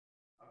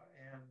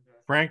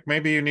believe. Frank,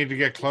 maybe you need to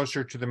get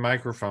closer to the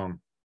microphone.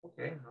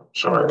 Okay,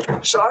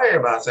 sorry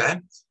about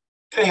that.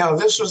 Anyhow,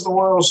 this is the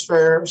World's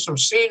Fair, some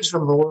scenes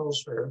from the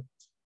World's Fair,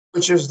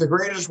 which is the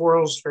greatest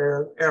World's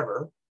Fair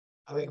ever.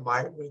 I think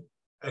Mike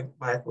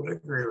would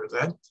agree with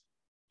that.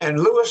 And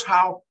Louis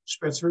Houck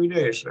spent 3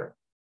 days there.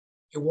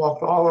 He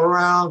walked all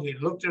around, he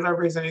looked at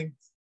everything,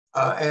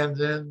 and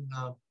then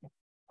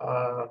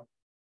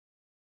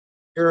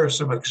here are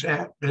some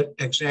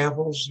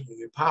examples of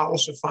the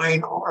Palace of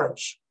Fine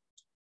Arts.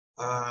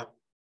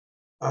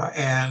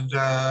 And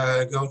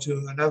go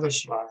to another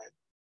slide.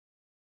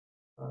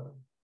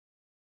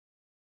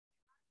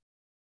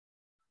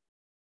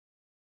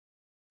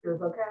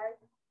 Yours okay?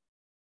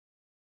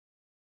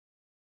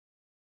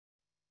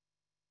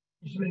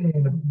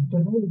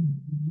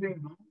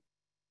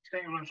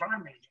 Sailor's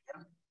Army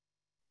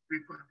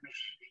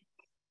repurposed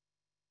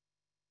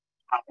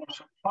Palace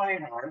of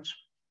Fine Arts.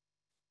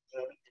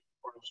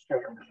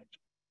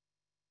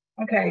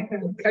 Okay,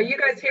 are you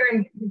guys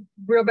hearing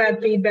real bad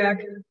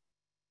feedback?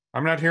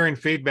 I'm not hearing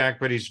feedback,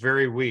 but he's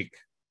very weak.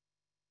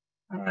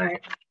 All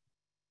right.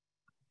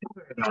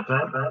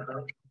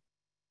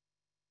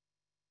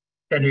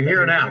 Can you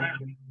hear now?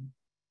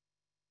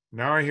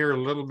 Now I hear a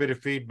little bit of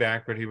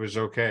feedback, but he was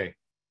okay.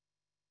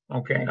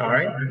 Okay, all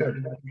right,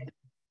 good.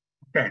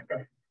 Okay,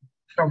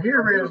 so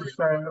here is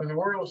the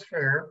World's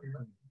Fair.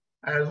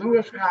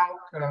 Louis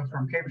Houck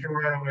from Cape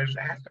Girardeau is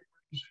at the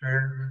World's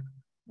Fair,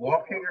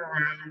 walking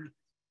around,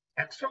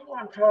 and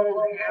someone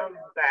told him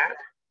that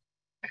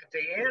at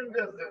the end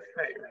of the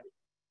fair,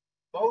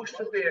 most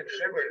of the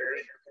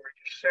exhibitors were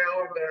to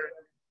sell their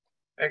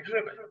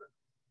exhibit.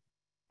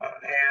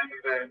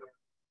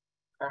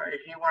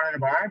 If you wanted to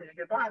buy them, you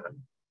could buy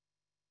them.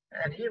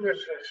 And he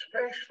was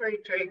especially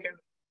taken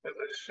with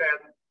a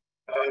set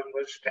of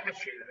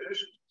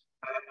statues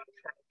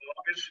from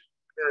Louis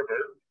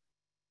Gerber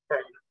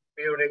from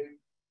Munich,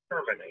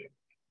 Germany.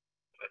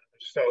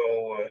 So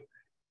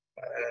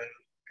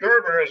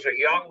Gerber is a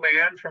young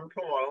man from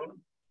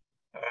Cologne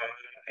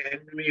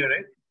and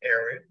Munich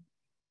area.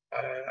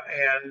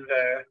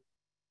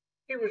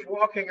 He was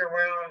walking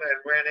around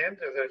and ran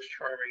into this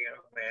charming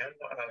young man.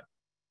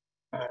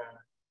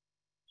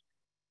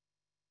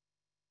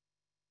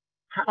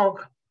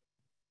 Houck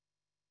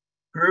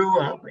grew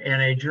up in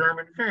a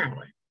German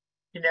family.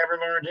 He never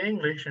learned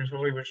English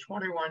until he was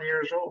 21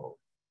 years old.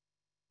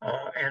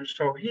 And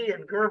so he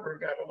and Gerber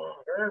got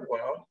along very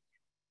well.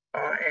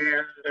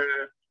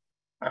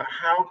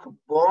 Houck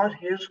bought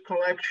his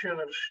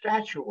collection of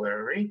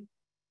statuary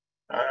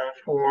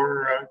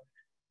for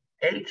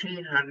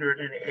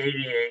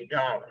 $1,888.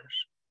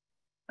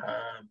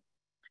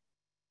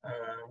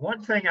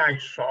 One thing I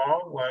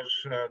saw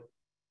was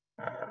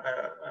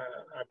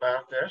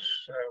about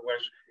this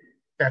was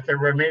that there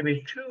were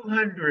maybe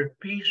 200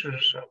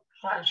 pieces of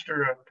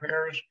plaster of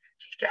Paris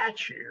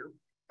statue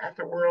at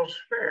the World's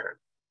Fair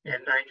in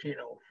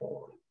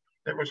 1904.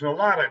 There was a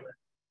lot of it,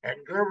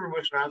 and Gerber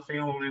was not the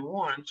only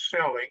one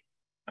selling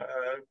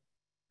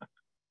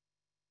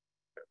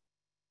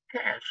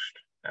cast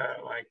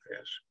like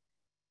this.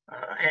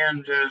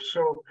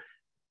 So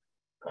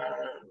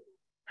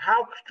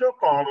Houck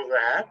took all of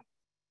that,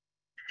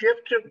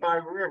 shipped it by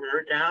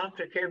river down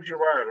to Cape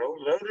Girardeau,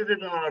 loaded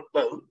it on a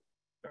boat,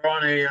 or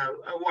on a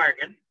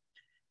wagon,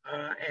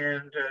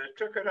 and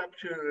took it up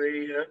to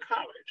the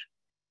college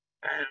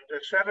and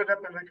set it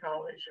up in the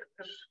college in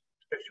this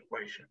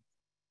situation.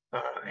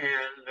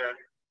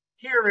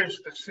 Here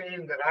is the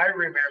scene that I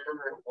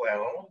remember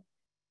well.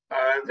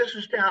 This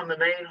is down the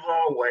main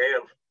hallway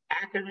of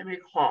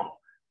Academic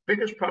Hall,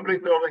 biggest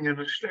public building in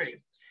the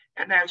state.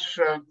 And that's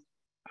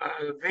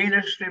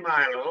Venus de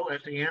Milo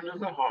at the end of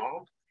the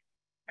hall.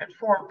 And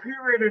for a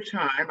period of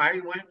time, I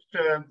went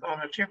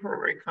on a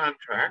temporary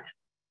contract.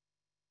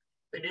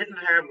 They didn't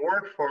have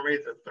work for me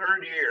the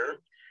third year.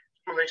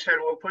 So they said,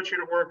 we'll put you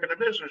to work in the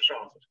business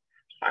office.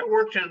 I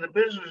worked in the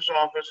business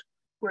office,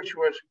 which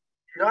was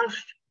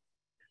just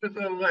to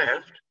the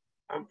left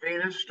of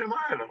Venus de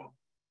Milo.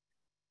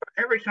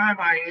 Every time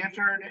I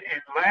entered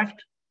and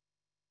left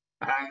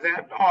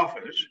that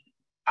office,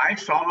 I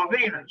saw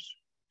Venus.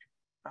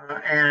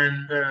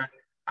 I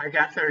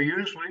got there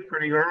usually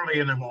pretty early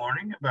in the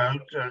morning,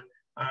 about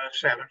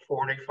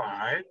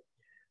 7:45.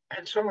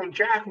 And so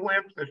Jack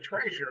Wimp, the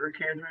treasurer,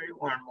 came to me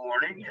one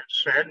morning and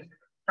said,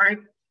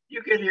 Frank,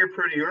 you get here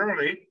pretty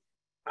early.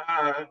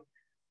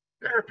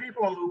 There are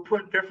people who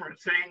put different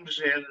things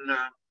in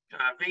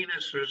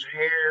Venus's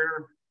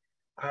hair.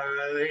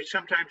 They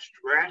sometimes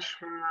dress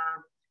her.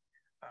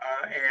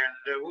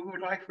 And we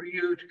would like for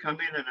you to come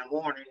in the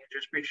morning and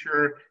just be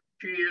sure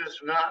she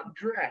is not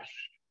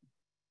dressed.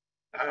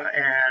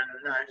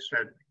 And I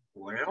said,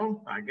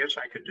 well, I guess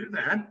I could do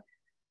that.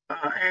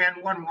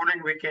 And one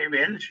morning we came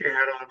in, she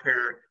had on a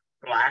pair of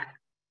black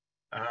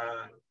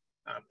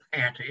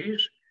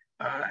panties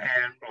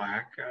and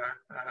black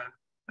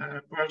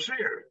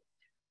brassiere.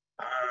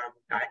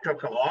 I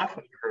took them off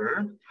of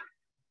her.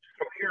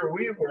 So here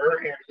we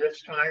were in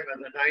this time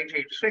in the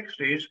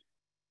 1960s,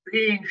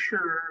 being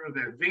sure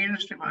that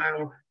Venus de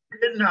Milo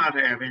did not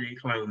have any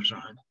clothes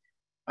on.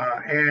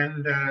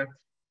 And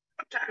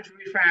sometimes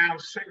we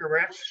found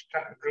cigarettes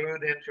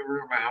glued into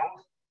her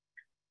mouth.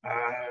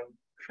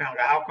 Found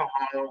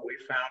alcohol, we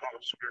found all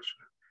sorts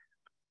of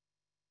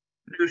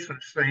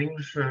nuisance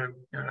things.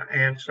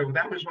 And so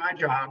that was my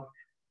job.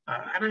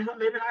 And I thought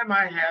maybe I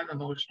might have the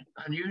most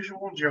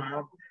unusual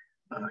job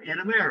in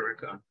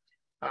America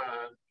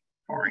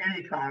for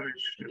any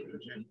college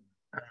student. And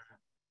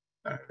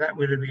that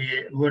would have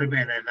been in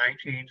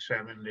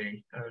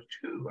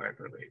 1972, I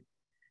believe.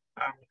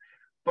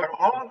 But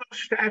all of the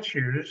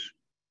statues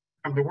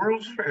from the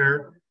World's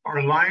Fair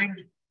are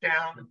lined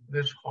down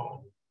this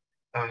hall.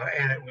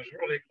 And it was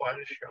really quite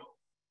a show.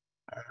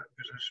 It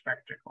was a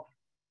spectacle.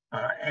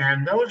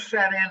 And those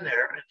sat in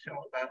there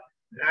until about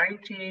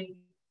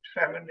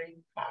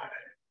 1975.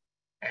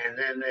 And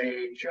then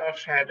they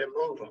just had to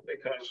move them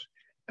because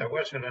there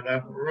wasn't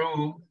enough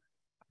room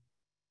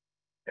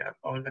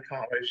on the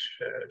college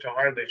to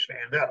hardly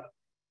stand up.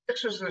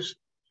 This is this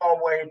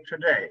hallway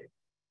today.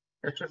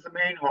 This is the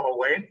main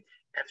hallway.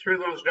 And through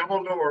those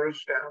double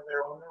doors down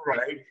there on the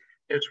right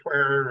is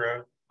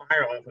where my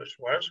office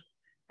was,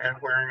 and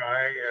where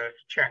I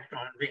checked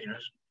on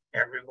Venus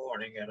every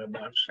morning at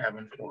about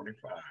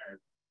 7:45.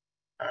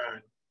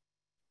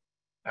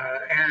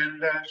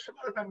 And some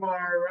of them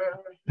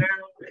are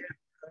down in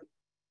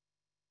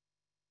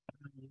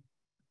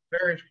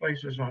various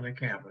places on the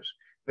campus.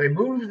 They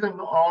moved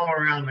them all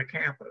around the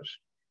campus.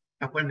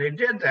 And when they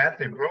did that,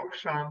 they broke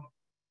some,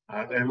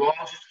 they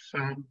lost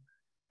some.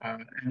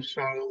 And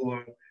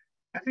so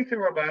I think there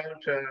were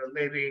about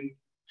maybe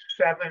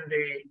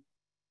 70,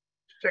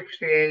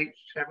 68,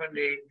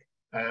 70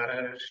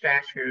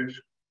 statues,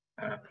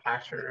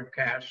 plaster of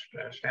cast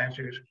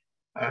statues.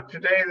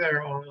 Today,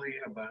 there are only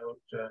about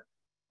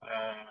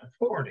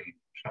 40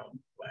 some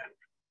left.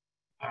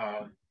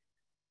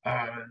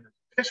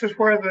 This is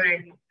where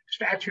the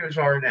statues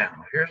are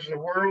now. Here's the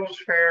World's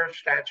Fair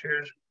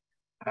statues,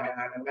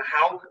 the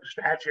Houck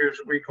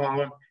statues, we call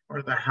them,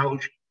 or the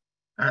Houck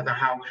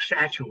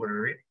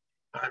statuary.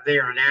 They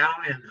are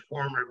now in the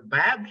former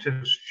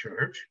Baptist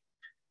church,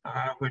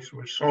 which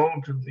was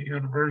sold to the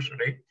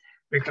university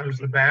because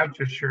the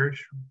Baptist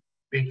church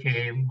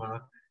became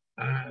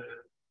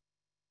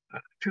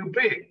too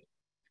big.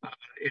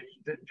 It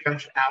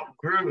just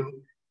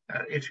outgrew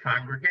its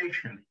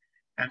congregation.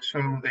 And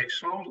so they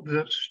sold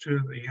this to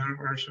the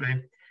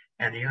university,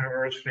 and the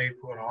university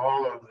put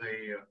all of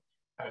the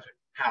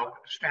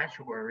Houck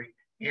statuary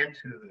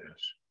into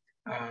this.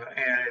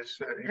 And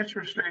it's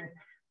interesting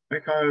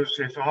because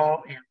it's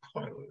all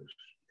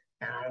enclosed.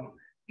 And I'll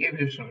give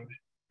you some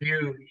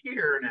view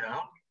here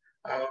now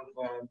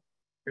of,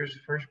 here's the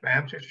First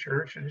Baptist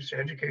Church and its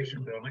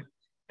education building.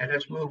 And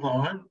let's move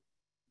on.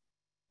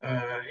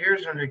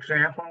 Here's an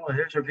example.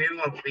 Here's a view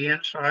of the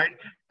inside,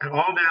 and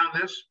all down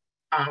this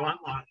column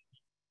on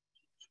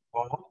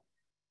wall,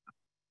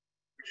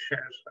 which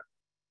has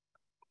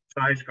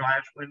size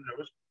glass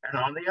windows, and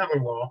on the other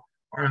wall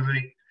are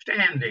the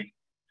standing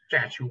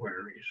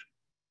statuaries,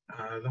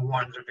 the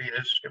ones of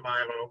Venus de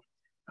Milo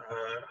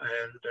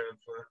and of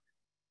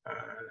a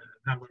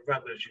number of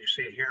others you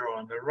see here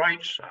on the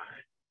right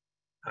side.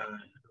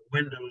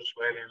 Windows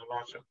let in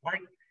lots of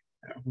light,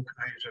 all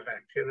kinds of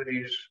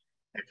activities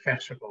and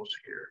festivals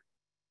here.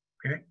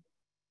 Okay,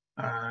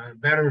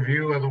 better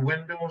view of the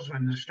windows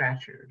and the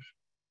statues.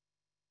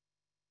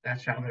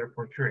 That's how they're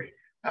portrayed.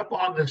 Up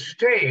on the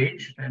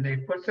stage, and they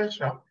put this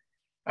up,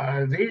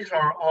 these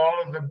are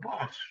all of the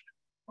busts.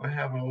 We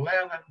have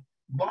 11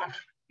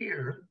 busts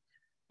here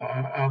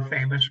of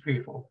famous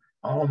people,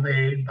 all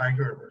made by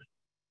Gerber.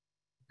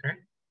 Okay.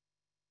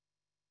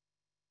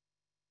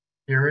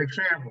 Here are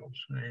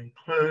examples. They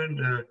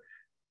include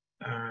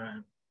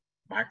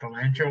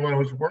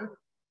Michelangelo's work,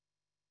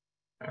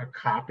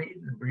 copied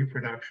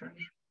reproductions,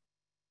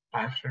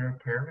 plaster of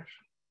Paris,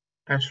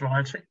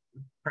 Pestalozzi,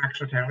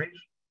 Praxiteles,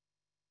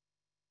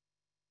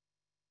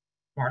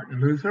 Martin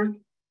Luther,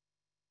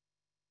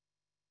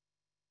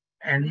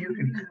 and you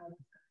can,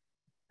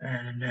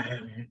 and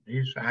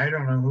I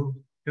don't know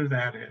who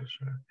that is.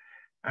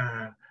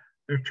 There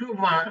are two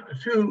von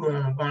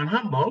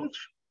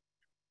Humboldts,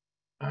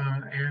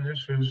 and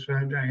this is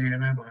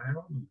Diana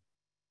Milo.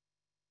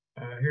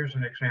 Here's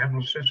an example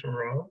of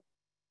Cicero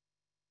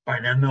by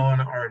an unknown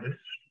artist.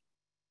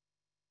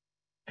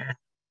 And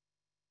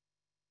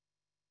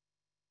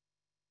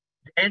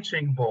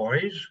Dancing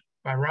Boys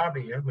by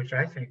Rabia, which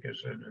I think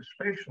is an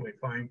especially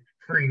fine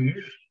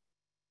frieze.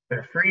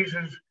 They're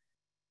friezes,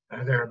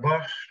 they're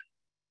busts,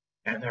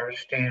 and they're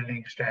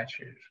standing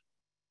statues.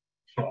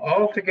 So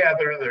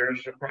altogether,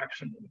 there's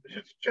approximately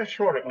just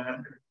short of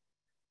 100.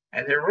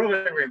 And they're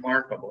really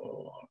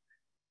remarkable.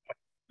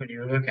 When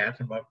you look at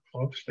them up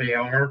close, they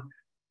are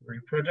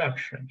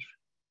reproductions.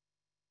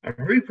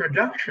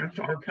 Reproductions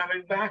are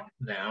coming back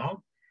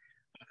now.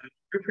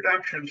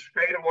 Reproductions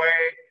fade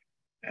away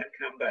and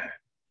come back.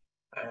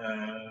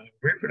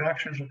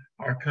 Reproductions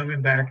are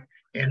coming back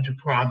into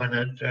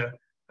prominent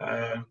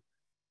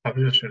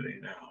publicity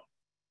now.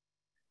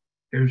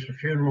 Here's the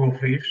funeral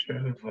feast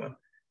of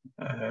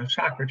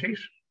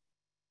Socrates.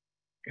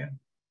 Okay.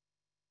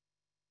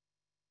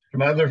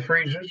 Some other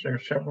friezes, there are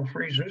several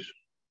friezes.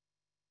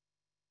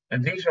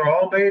 And these are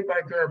all made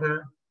by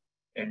Gerber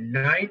in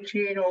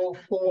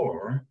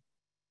 1904.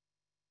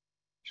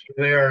 So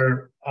they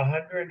are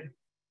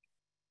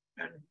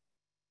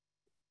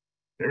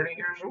 130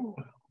 years old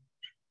now.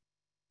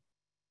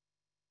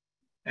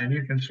 And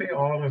you can see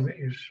all of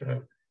these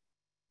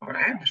are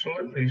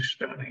absolutely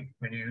stunning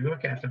when you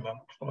look at them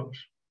up close.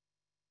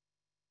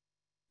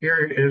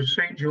 Here is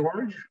St.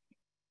 George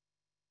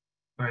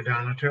by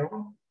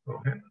Donatello.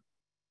 Go ahead.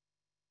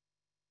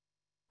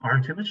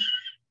 Artemis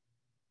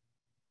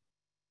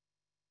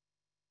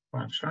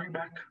by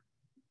Steinbeck.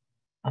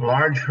 A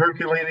large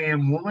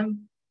Herculaneum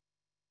woman,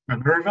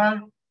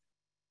 Minerva.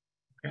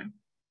 Okay.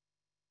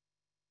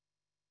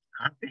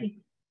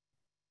 Happy.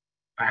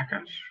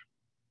 Bacchus.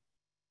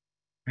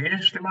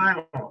 Venus de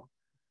Milo.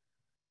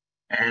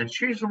 And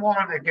she's the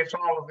one that gets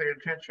all of the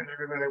attention.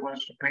 Everybody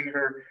wants to paint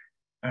her,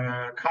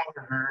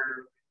 color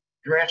her,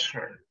 dress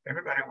her.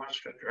 Everybody wants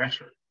to dress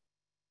her.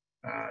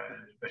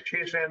 But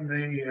she's in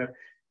the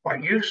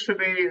what used to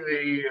be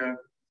the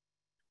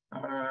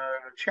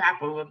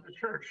chapel of the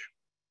church.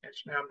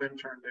 It's now been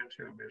turned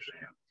into a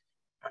museum.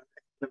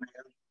 The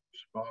man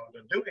who's involved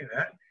in doing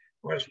that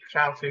was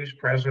Southeast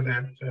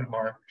President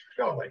Mark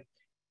Scully.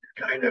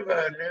 Kind of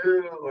a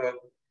new,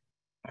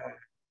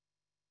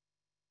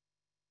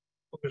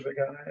 who was the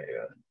guy?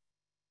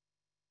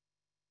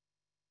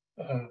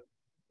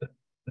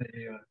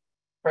 The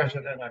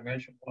president I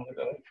mentioned a while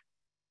ago.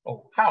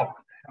 Oh, Houck.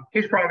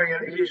 He's partially a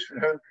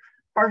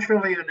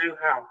new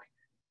Houck.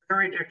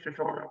 Very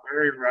dictatorial,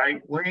 very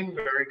right wing,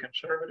 very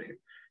conservative.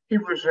 He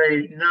was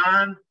a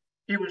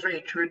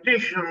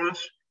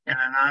traditionalist in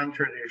a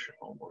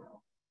non-traditional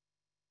world.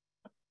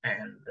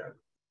 And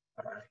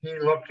he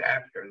looked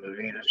after the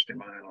Venus de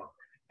Milo.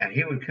 And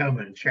he would come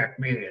and check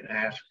me and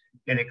ask,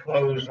 any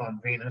clothes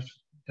on Venus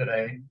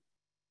today?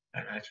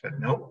 And I said,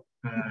 nope,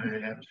 I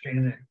haven't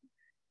seen it.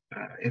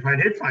 If I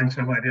did find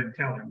some, I didn't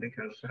tell him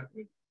because that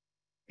would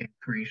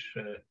increase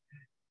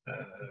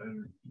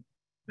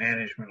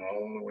management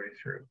all the way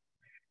through.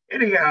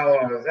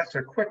 Anyhow, that's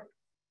a quick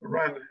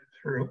run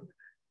through,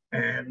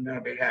 and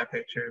I'll be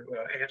happy to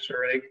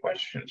answer any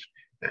questions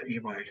that you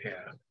might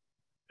have.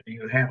 Do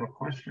you have a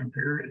question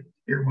period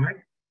here,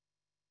 Mike?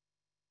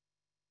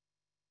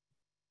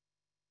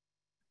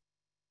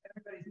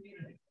 Everybody's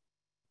muted.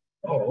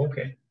 Oh,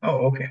 okay.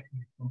 Oh, okay.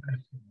 Okay.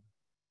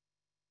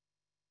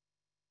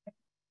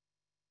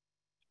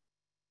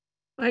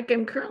 Mike,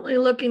 I'm currently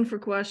looking for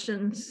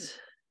questions.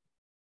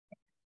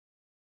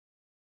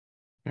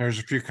 There's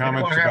a few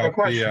comments about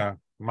the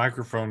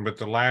microphone, but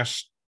the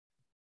last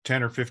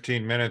 10 or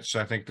 15 minutes,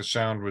 I think the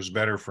sound was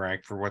better,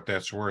 Frank, for what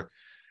that's worth.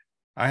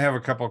 I have a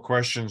couple of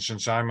questions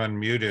since I'm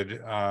unmuted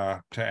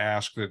to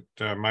ask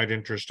that might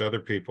interest other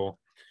people.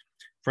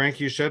 Frank,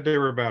 you said there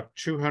were about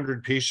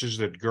 200 pieces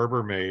that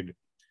Gerber made.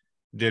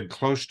 Did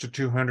close to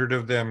 200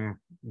 of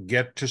them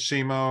get to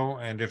SEMO?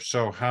 And if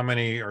so, how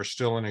many are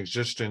still in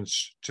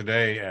existence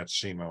today at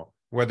SEMO,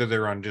 whether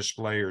they're on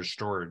display or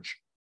storage?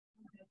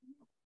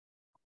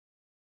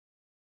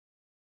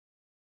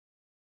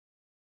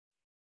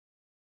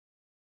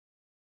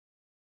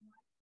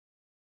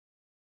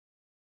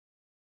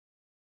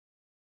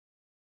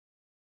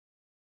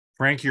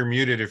 Frank, you're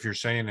muted if you're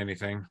saying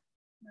anything.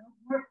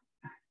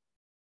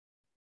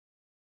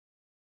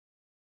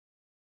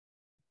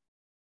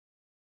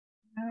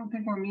 I don't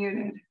think we're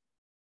muted.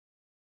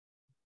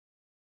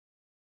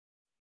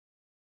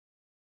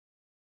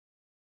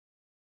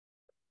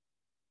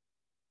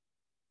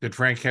 Did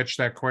Frank catch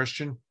that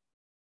question?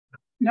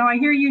 No, I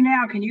hear you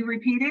now. Can you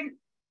repeat it?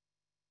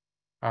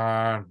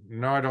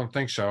 No, I don't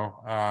think so.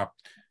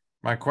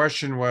 My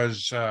question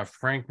was,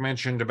 Frank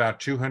mentioned about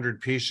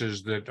 200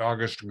 pieces that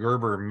August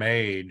Gerber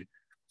made.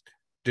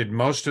 Did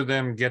most of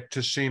them get to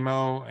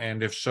SEMO?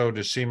 And if so,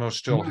 does SEMO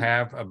still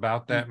have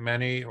about that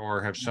many,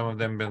 or have some of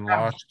them been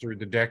lost through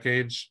the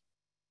decades?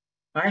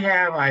 I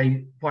have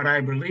what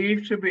I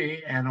believe to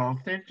be an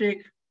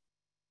authentic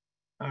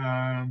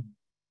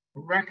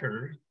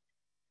record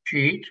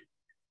sheet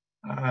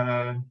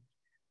of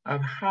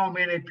how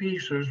many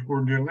pieces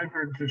were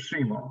delivered to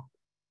SEMO.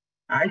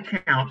 I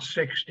count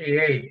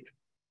 68.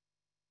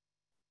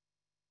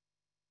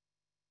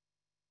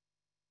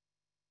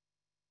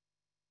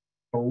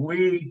 But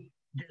we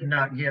did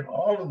not get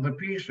all of the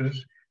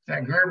pieces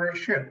that Gerber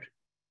shipped.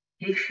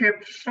 He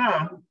shipped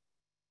some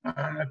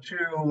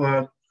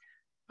to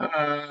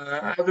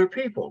other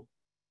people.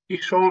 He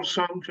sold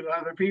some to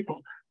other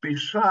people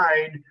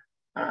beside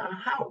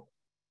Houck.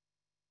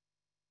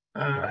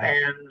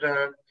 And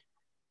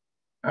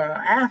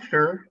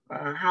after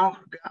Houck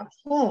got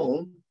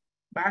home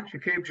back to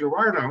Cape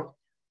Girardeau,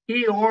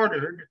 he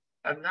ordered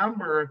a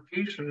number of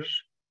pieces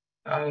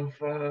of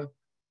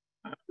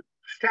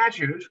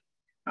statues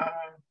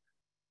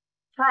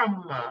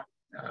from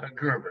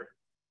Gerber.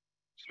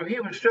 So he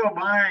was still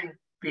buying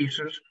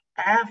pieces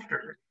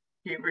after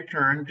he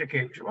returned to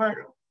Cape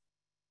Girardeau.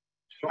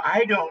 So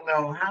I don't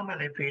know how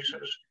many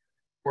pieces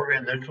were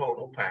in the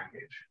total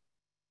package.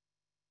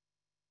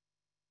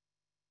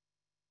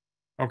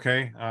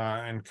 Okay,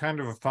 and kind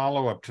of a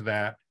follow-up to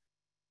that.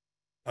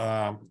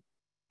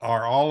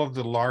 Are all of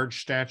the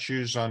large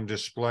statues on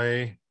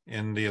display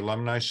in the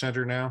Alumni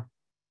Center now?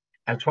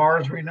 As far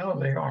as we know,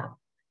 they are.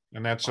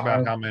 And that's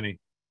about how many?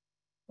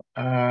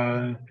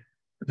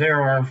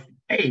 There are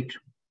 8.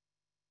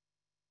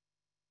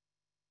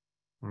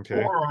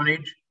 Okay. 4 on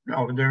each.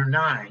 No, there are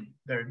 9.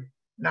 There are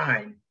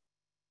 9.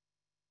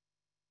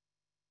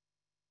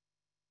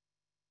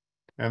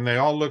 And they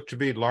all look to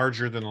be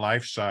larger than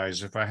life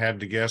size. If I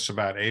had to guess,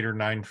 about 8 or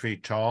 9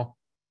 feet tall.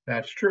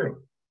 That's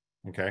true.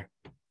 Okay.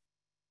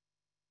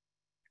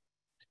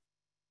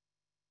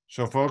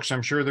 So, folks,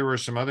 I'm sure there were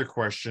some other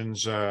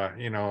questions.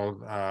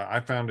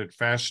 I found it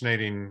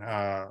fascinating.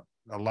 A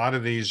lot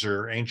of these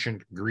are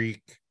ancient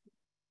Greek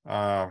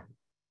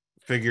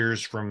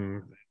figures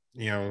from,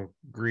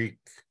 Greek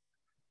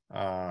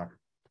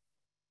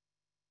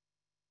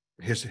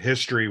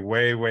history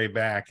way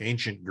back,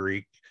 ancient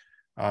Greek.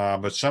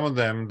 But some of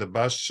them, the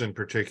busts in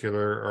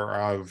particular,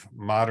 are of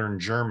modern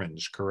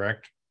Germans,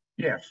 correct?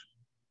 Yes.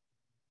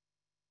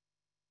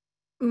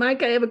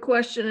 Mike, I have a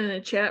question in the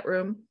chat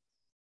room.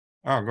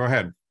 Oh, go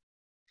ahead.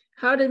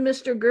 How did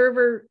Mr.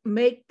 Gerber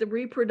make the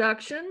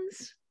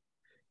reproductions?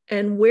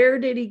 And where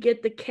did he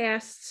get the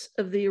casts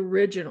of the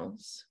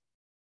originals?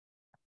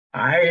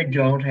 I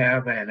don't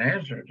have an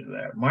answer to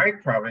that.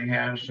 Mike probably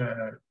has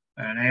an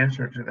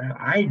answer to that.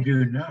 I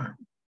do not.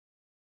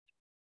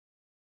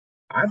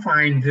 I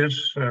find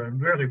this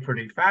really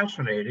pretty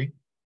fascinating.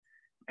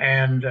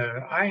 And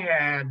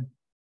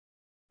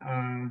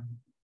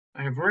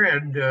I've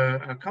read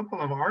a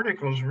couple of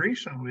articles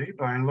recently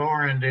by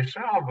Lauren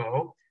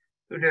DeSalvo,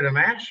 who did a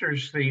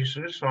master's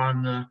thesis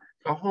on the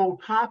whole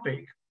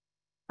topic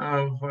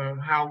of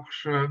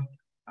Houck's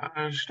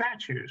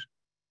statues.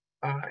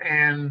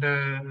 And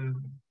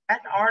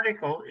that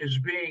article is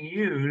being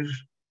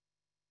used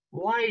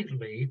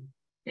widely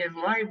in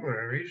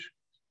libraries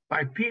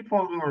by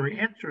people who are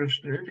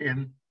interested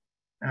in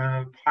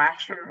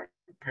plaster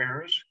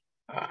Paris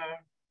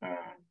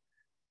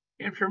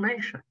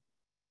information.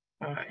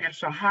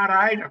 It's a hot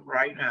item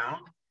right now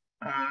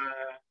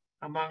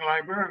among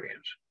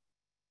librarians.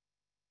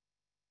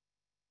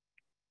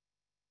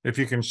 If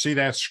you can see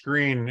that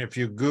screen, if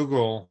you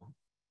Google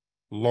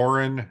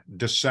Lauren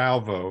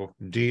DeSalvo,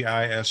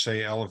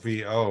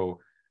 DISALVO,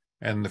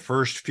 and the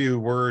first few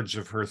words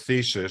of her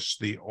thesis,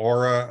 The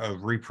Aura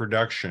of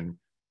Reproduction,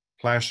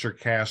 Plaster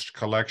Cast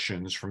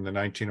Collections from the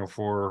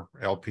 1904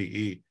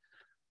 LPE,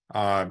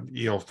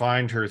 you'll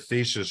find her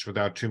thesis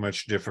without too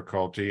much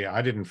difficulty.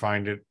 I didn't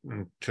find it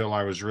until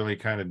I was really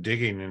kind of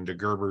digging into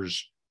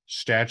Gerber's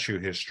statue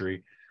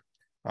history.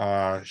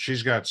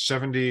 She's got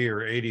 70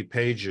 or 80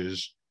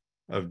 pages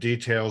of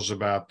details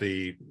about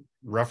the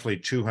roughly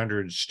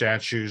 200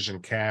 statues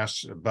and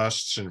casts,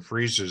 busts and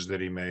friezes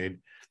that he made.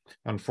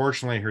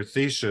 Unfortunately, her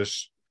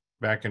thesis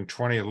back in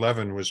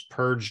 2011 was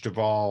purged of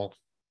all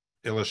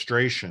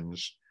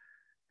illustrations.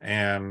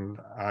 And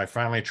I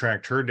finally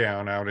tracked her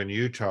down out in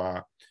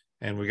Utah,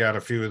 and we got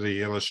a few of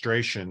the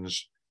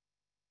illustrations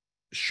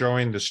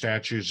showing the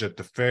statues at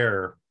the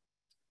fair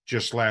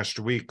just last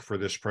week for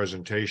this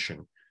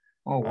presentation.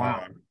 Oh,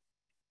 wow.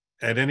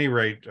 At any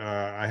rate,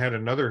 I had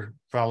another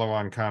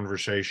follow-on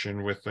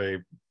conversation with a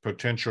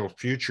potential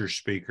future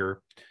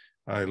speaker,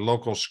 a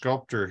local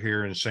sculptor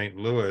here in St.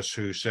 Louis,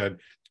 who said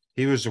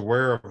he was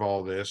aware of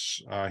all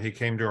this. He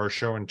came to our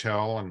show and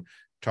tell and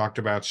talked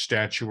about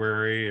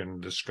statuary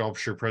and the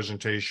sculpture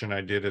presentation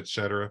I did,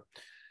 etc.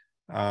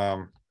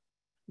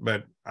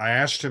 But I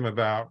asked him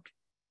about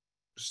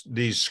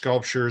these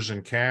sculptures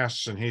and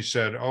casts, and he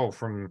said, oh,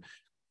 from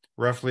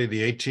roughly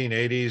the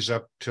 1880s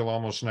up till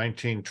almost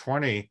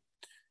 1920,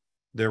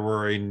 there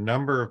were a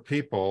number of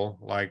people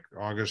like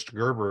August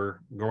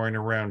Gerber going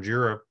around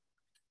Europe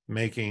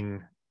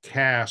making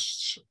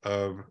casts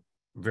of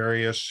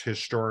various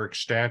historic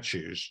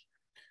statues.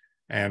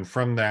 And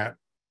from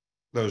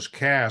those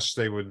casts,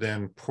 they would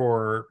then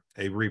pour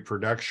a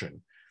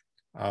reproduction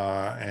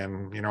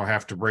and,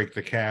 have to break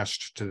the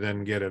cast to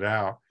then get it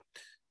out.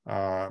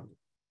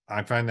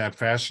 I find that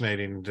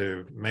fascinating,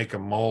 to make a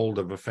mold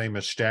of a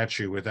famous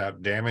statue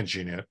without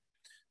damaging it,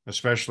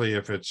 especially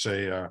if it's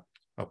a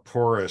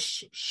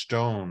porous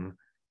stone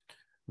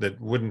that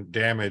wouldn't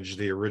damage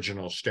the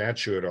original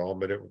statue at all,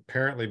 but it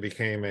apparently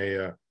became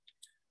an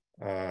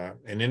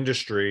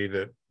industry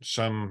that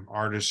some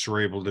artists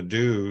were able to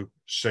do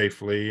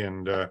safely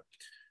and,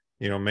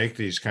 make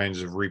these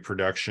kinds of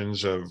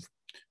reproductions of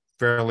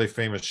fairly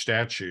famous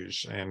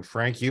statues. And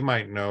Frank, you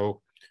might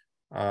know,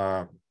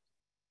 I'm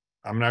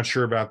not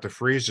sure about the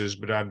friezes,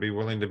 but I'd be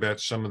willing to bet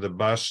some of the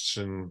busts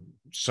and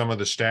some of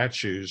the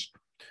statues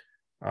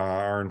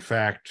are in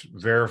fact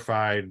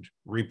verified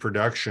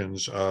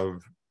reproductions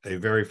of a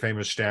very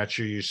famous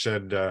statue. You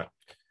said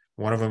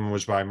one of them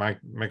was by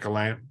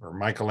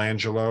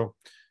Michelangelo,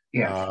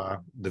 Yes.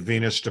 the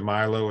Venus de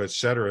Milo,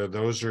 etc.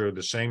 Those are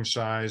the same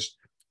size,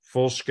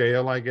 full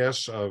scale, I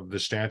guess, of the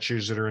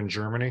statues that are in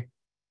Germany.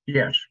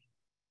 Yes,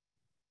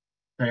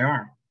 they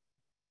are.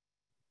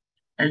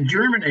 And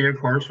Germany, of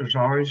course, has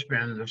always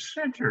been the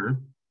center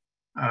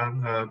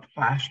of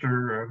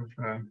plaster of,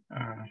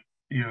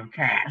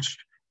 cast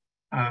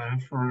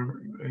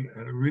for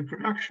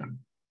reproduction.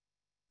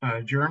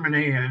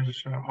 Germany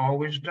has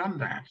always done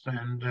that,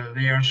 and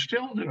they are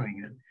still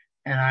doing it.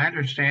 And I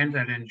understand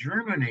that in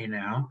Germany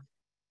now,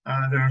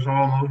 there's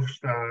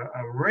almost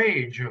a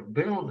rage of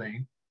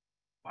building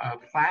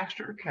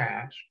plaster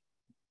cast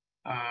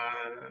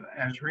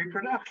as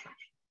reproductions.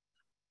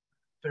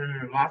 There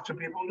are lots of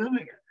people doing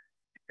it.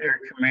 They're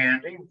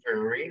commanding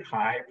very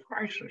high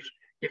prices.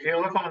 If you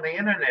look on the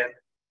internet,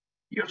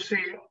 you'll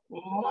see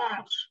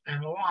lots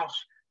and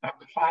lots of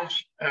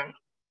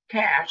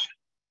cast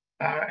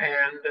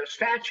and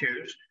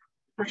statues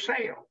for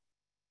sale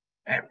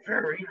at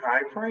very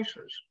high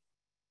prices.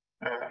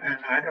 And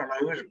I don't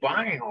know who's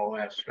buying all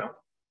that stuff,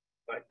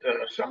 but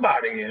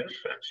somebody is,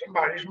 and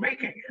somebody's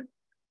making it.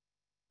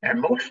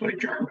 And mostly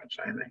Germans,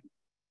 I think.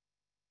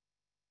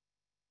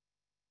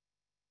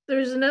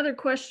 There's another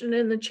question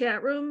in the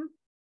chat room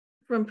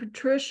from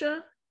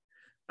Patricia.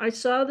 I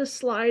saw the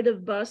slide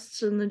of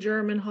busts in the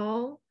German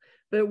Hall,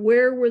 but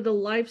where were the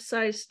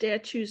life-size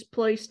statues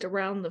placed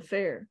around the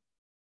fair?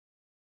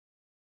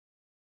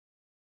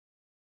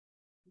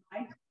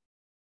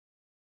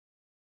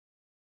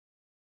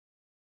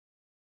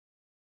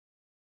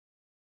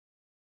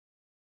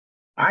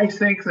 I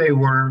think they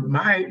were,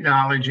 my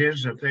knowledge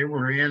is that they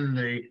were in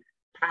the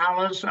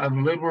Palace of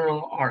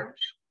Liberal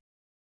Arts.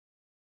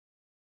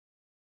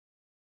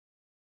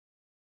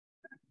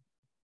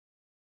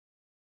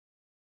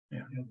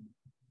 Yeah.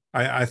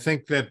 I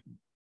think that,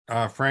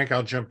 Frank,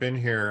 I'll jump in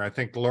here. I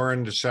think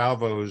Lauren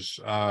DeSalvo's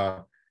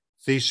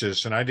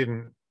thesis, and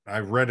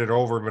I've read it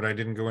over, but I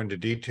didn't go into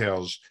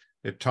details.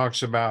 It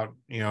talks about,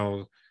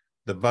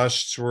 the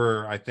busts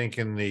were, I think,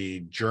 in the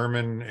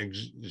German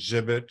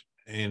exhibit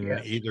in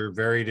either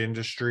Varied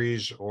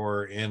Industries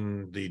or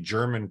in the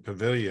German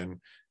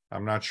pavilion.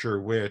 I'm not sure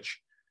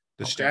which.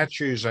 The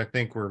statues, I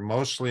think, were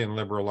mostly in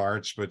liberal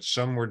arts, but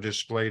some were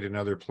displayed in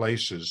other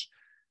places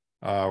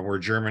where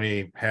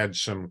Germany had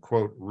some,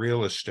 quote,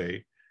 real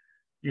estate.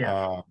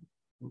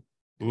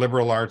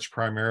 Liberal arts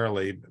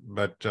primarily,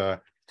 but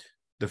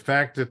the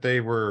fact that they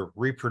were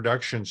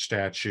reproduction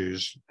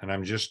statues, and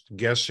I'm just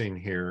guessing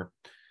here,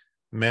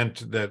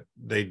 meant that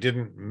they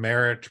didn't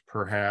merit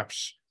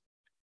perhaps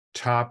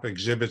top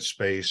exhibit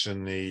space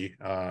in the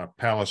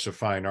Palace of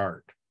Fine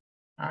Art.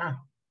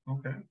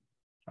 Okay.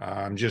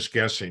 I'm just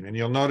guessing. And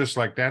you'll notice,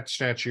 like that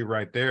statue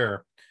right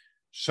there,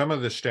 some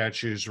of the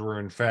statues were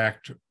in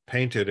fact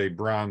painted a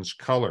bronze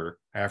color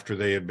after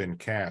they had been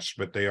cast,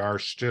 but they are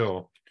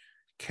still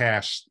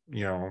cast,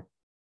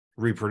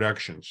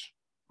 reproductions.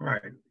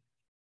 Right.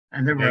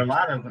 And there were a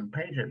lot of them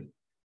painted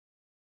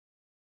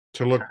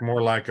to look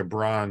more like a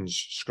bronze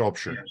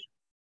sculpture.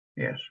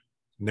 Yes.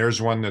 And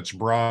there's one that's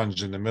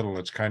bronze in the middle.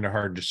 It's kind of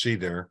hard to see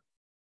there.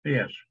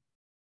 Yes.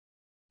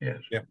 Yeah,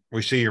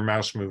 we see your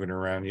mouse moving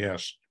around.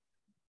 Yes,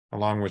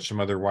 along with some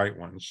other white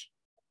ones.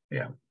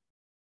 Yeah.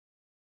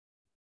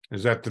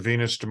 Is that the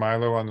Venus de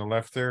Milo on the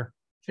left there?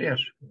 Yes.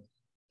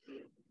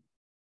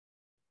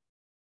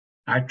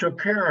 I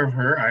took care of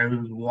her. I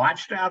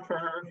watched out for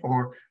her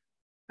for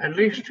at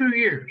least 2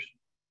 years.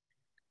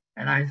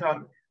 And I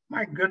thought,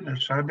 my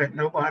goodness, I bet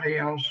nobody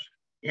else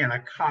in a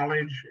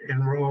college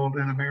enrolled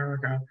in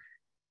America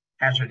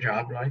has a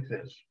job like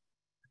this.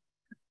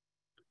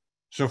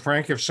 So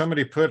Frank, if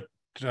somebody put,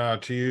 to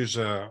use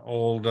a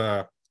old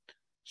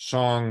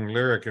song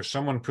lyric, if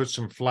someone put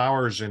some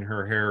flowers in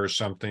her hair or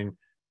something,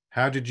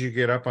 how did you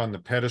get up on the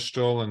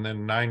pedestal and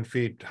then 9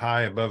 feet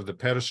high above the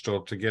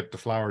pedestal to get the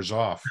flowers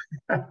off?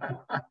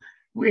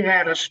 We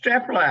had a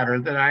step ladder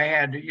that I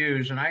had to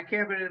use, and I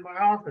kept it in my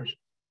office.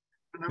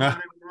 And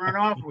nobody would run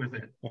off with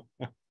it.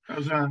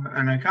 Because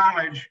in a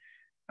college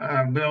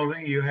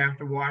building, you have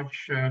to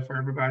watch for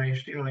everybody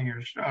stealing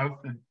your stuff,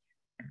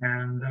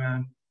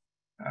 and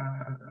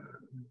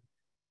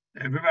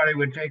everybody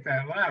would take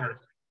that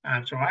ladder.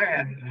 And so I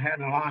had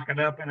to lock it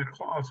up in a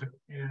closet,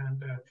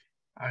 and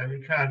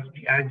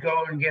I'd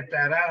go and get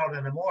that out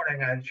in the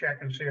morning. I'd check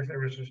and see if there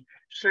was a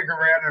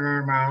cigarette in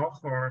her mouth,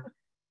 or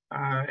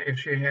if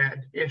she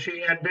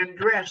had been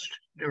dressed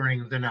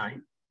during the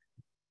night,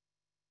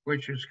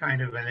 which is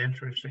kind of an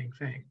interesting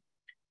thing.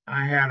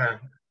 I had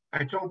I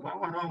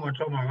went home and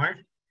told my wife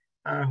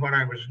what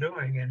I was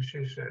doing, and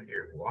she said,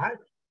 "You're what?"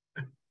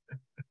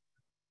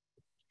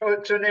 So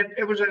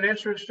it was an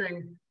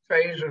interesting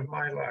phase of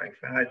my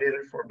life, and I did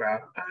it for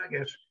about, I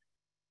guess,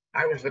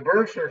 I was the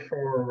bursar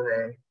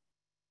for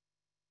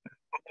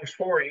almost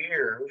 4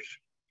 years,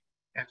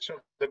 and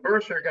so the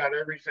bursar got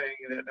everything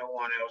that no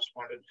one else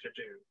wanted to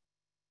do,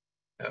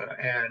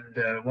 and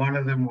one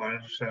of them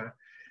was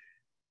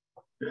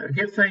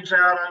get things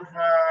out of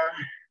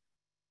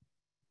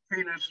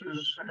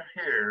Venus's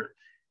hair,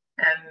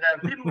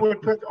 and people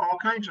would put all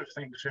kinds of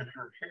things in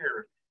her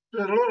hair.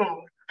 There's a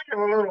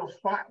little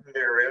flattened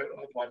area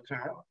at one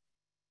time,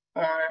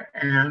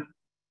 and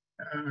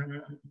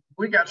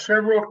we got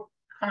several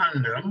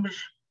condoms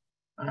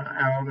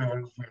out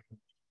of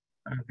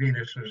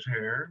Venus's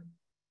hair,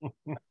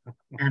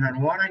 and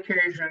on one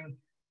occasion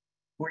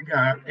we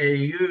got a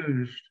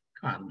used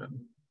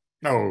condom.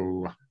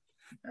 No.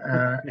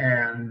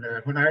 And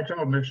when I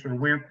told Mr.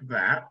 Wimp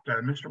that,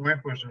 Mr.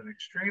 Wimp was an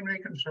extremely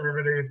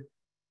conservative,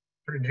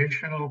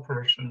 traditional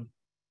person.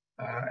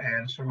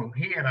 And so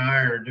he and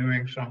I are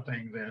doing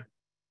something that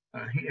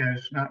he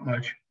has not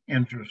much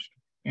interest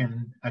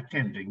in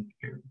attending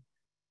to.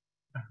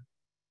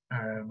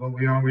 But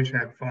we always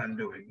have fun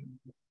doing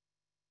it.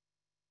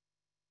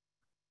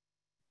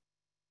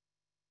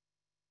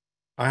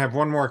 I have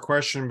one more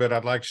question, but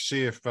I'd like to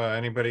see if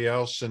anybody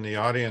else in the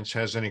audience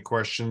has any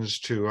questions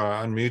to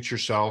unmute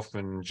yourself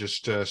and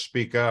just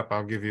speak up.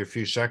 I'll give you a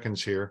few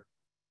seconds here.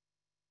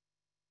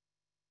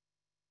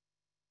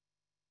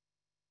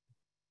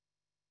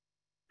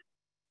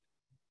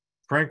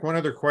 Frank, one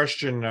other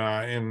question.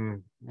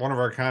 In one of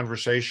our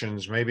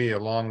conversations, maybe a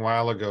long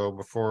while ago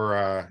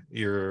before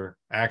your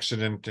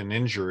accident and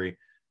injury,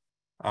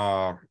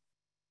 that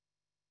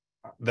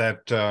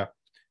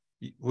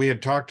we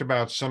had talked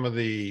about some of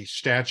the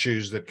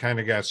statues that kind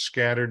of got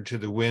scattered to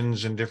the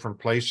winds in different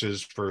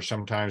places for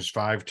sometimes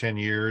 5-10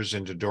 years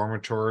into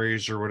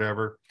dormitories or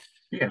whatever.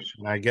 Yes.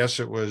 And I guess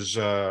it was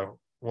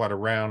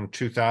around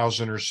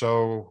 2000 or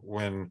so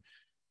when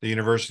the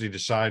university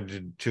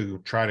decided to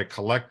try to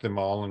collect them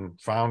all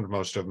and found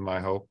most of them,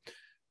 I hope.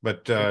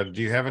 But do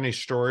you have any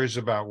stories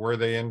about where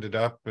they ended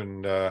up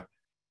and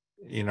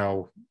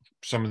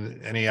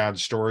any odd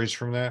stories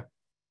from that?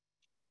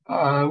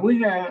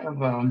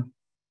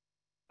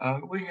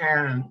 We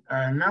had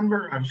a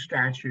number of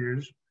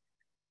statues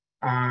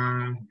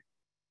that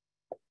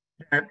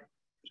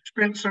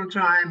spent some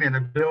time in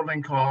a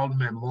building called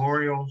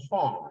Memorial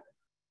Hall.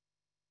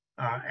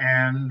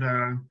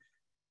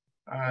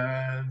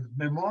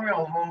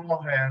 Memorial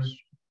Hall has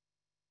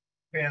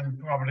been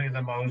probably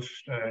the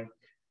most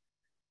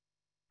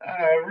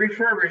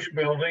refurbished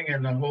building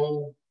on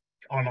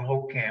the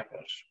whole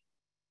campus.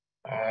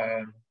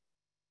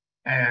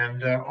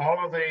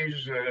 All of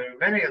these,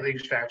 many of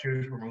these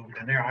statues were moved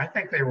in there. I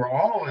think they were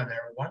all in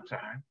there at one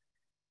time.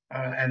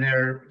 And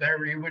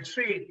there you would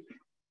see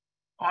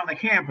on the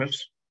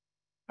campus,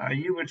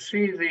 you would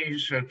see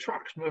these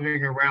trucks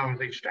moving around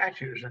with these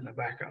statues in the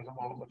back of them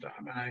all the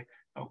time. And I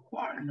thought,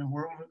 what in the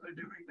world are they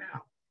doing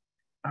now?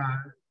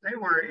 They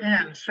were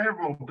in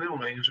several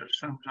buildings at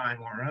some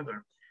time or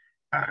other.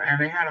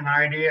 And they had an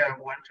idea at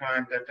one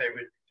time that they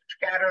would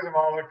scatter them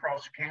all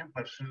across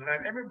campus and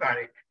let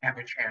everybody have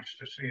a chance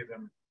to see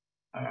them,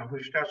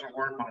 which doesn't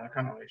work on a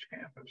college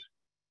campus.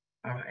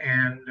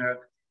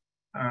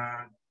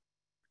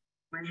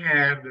 We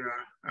had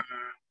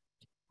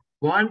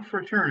one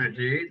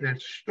fraternity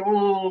that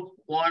stole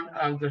one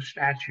of the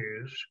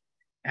statues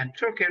and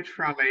took it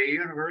from a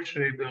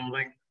university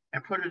building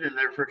and put it in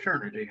their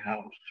fraternity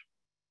house.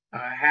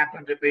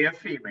 Happened to be a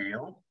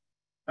female,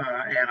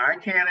 and I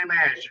can't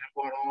imagine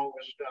what all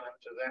was done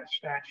to that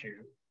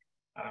statue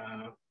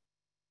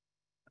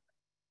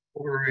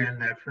over in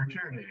that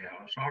fraternity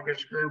house.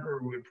 August Gerber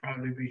would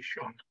probably be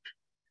shocked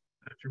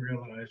to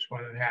realize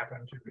what had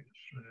happened to his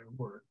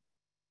work.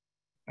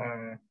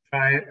 I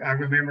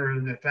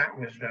remember that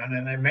was done,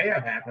 and it may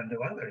have happened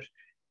to others.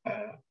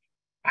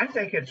 I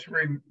think it's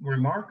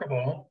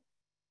remarkable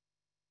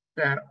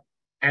that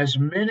as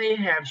many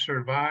have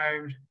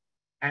survived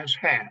as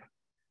have.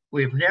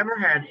 We've never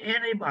had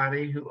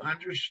anybody who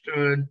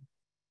understood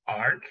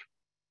art,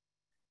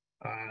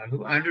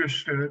 who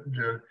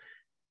understood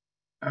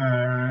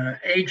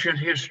ancient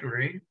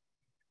history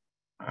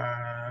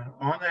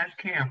on that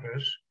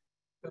campus,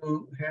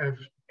 who have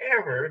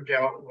ever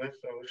dealt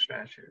with those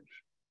statues.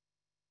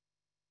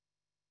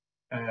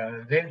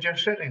 They're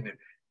just sitting there.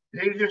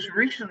 They've just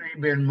recently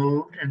been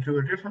moved into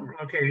a different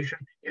location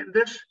in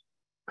this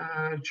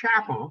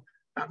chapel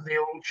of the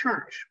old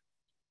church.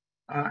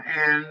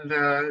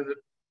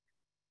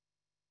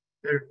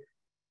 There are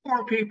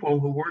 4 people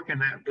who work in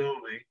that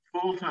building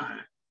full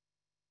time.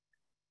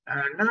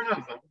 None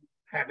of them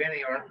have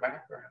any art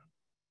background.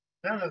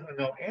 None of them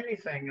know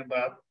anything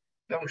about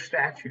those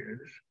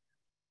statues.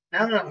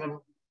 None of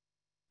them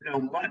know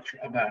much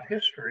about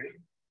history,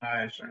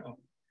 I assume.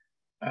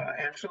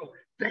 And so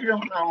they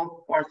don't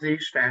know what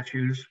these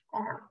statues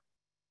are.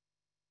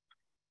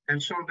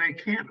 And so they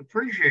can't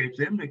appreciate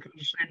them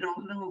because they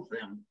don't know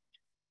them.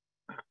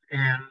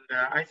 And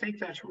I think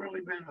that's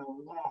really been a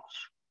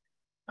loss.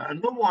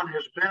 No one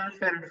has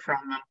benefited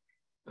from them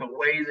the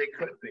way they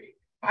could be.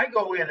 I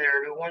go in there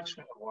every once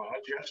in a while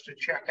just to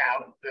check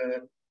out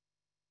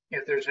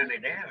if there's any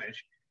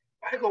damage.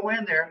 I go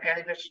in there,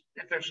 and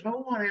if there's no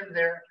one in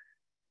there,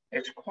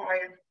 it's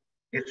quiet.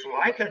 It's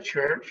like a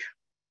church.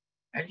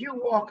 And you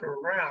walk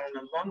around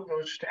among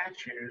those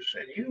statues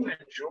and you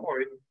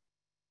enjoy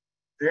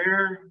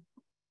their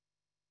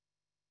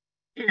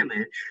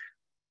image.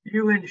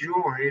 You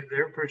enjoy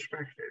their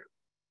perspective.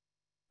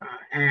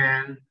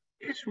 And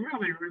it's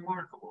really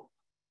remarkable.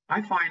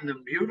 I find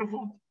them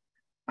beautiful.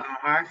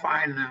 I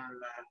find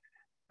them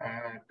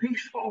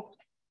peaceful.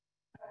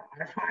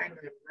 I find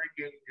them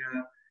bringing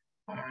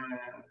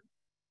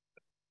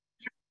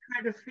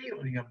kind of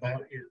feeling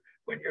about you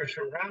when you're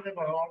surrounded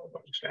by all of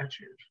those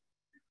statues.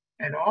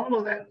 And all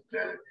of that,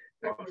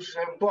 those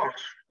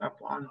blocks up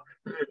on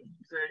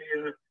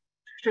the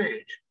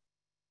stage.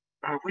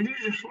 When you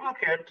just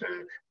look at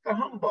the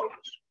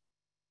Humboldts,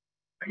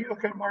 and you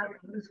look at Martin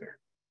Luther,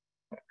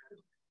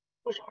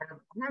 those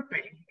are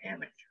gripping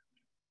images.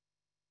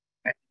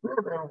 And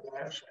Gerber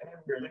was a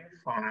really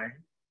fine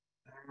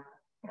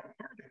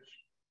artist.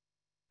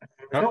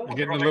 Oh, you're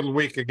getting a little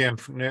weak again,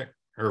 Nick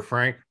or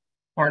Frank.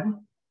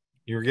 Pardon?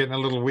 You're getting a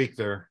little weak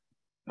there.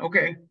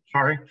 Okay,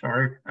 sorry,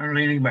 I'm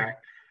leaning back.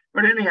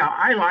 But anyhow,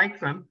 I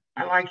like them.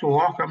 I like to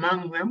walk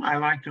among them. I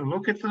like to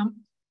look at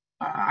them.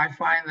 I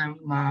find them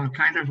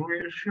kind of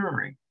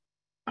reassuring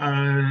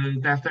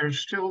that they're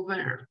still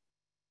there.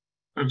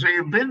 Because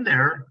they've been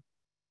there.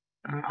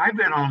 I've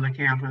been on the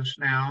campus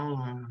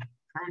now,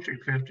 approaching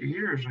 50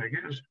 years, I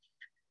guess.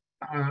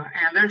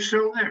 And they're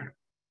still there.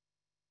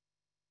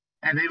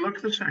 And they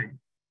look the same.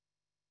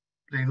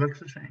 They look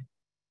the same.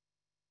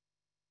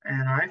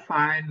 And I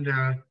find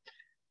the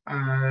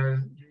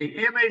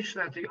image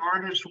that the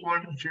artist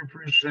wanted to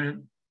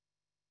present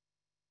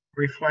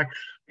reflects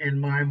in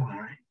my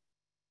mind.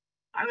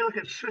 I look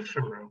at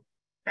Cicero,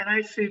 and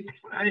I see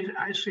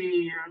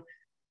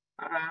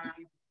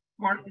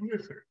Martin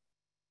Luther.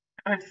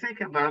 I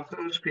think about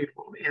those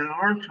people in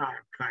our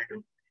time, kind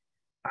of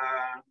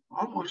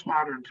almost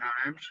modern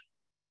times,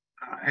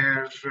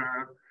 as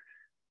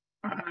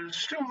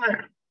still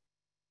there.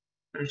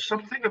 There's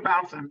something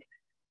about them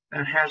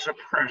that has a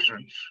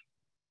presence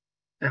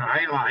that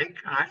I like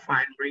and I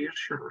find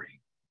reassuring.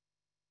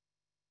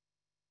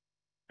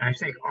 I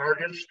think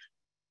artists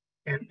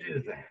can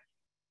do that.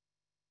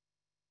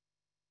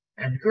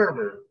 And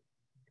Gerber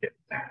did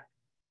that.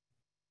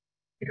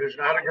 He was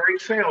not a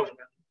great salesman,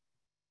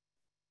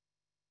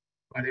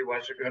 but he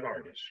was a good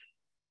artist.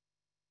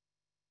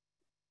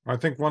 I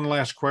think one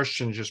last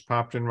question just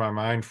popped in my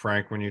mind,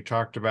 Frank, when you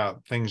talked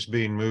about things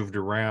being moved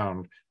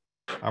around.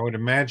 I would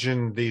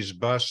imagine these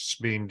busts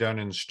being done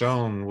in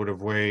stone would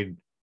have weighed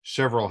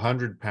several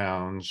hundred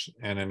pounds,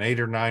 and an 8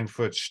 or 9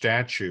 foot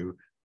statue,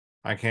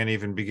 I can't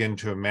even begin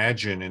to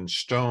imagine in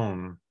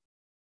stone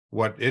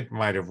what it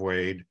might have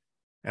weighed.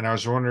 And I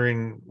was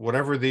wondering,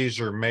 whatever these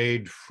are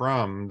made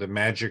from, the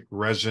magic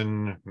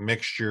resin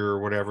mixture or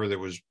whatever that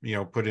was,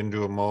 put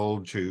into a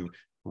mold to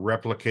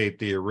replicate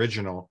the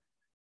original,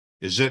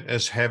 is it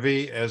as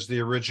heavy as the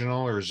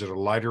original, or is it a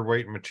lighter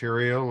weight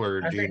material,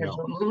 or do you know? I think it's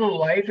a little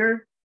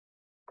lighter.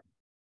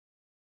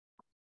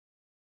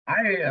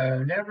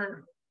 I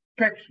never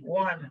picked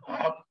one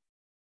up,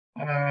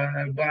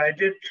 but I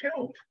did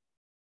tilt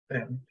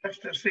them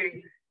just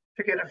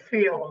to get a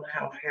feel of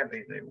how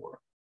heavy they were.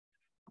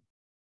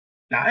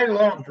 Now, I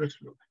love this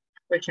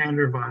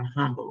Alexander von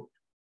Humboldt.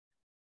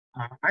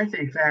 I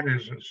think that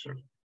is a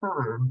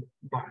superb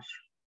bust.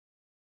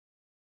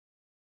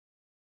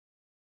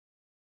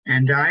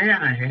 And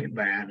Diana ain't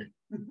bad.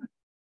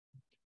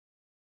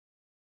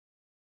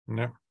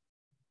 No.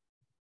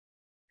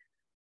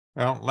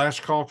 Well,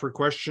 last call for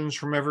questions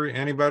from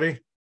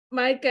anybody.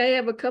 Mike, I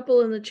have a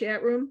couple in the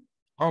chat room.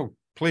 Oh,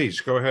 please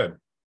go ahead.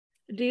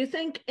 Do you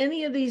think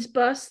any of these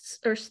busts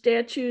or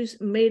statues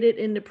made it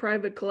into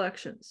private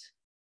collections?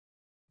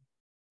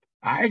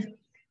 I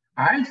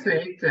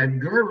think that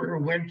Gerber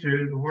went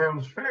to the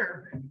World's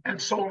Fair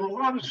and sold a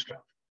lot of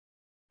stuff.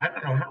 I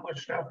don't know how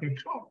much stuff he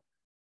sold,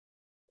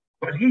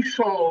 but he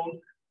sold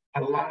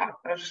a lot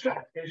of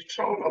stuff. He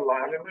sold a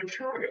lot of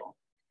material.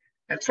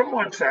 And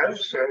someone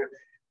says,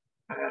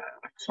 I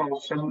saw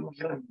some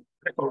Nickell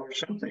or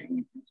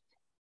something.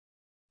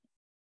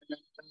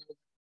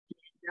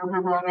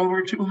 Gerber brought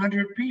over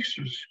 200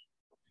 pieces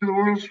to the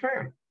World's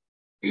Fair.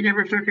 He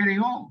never took any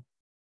home.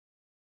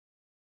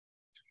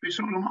 We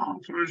sold them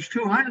all. So there's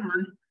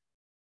 200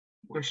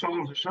 were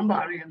sold to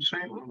somebody in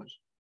St. Louis.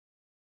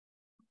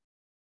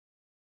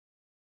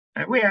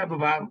 And we have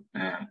about,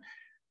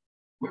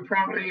 we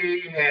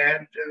probably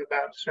had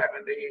about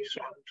 70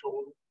 some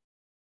total.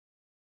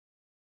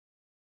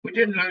 We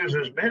didn't lose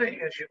as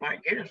many as you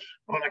might guess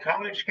on a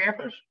college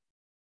campus.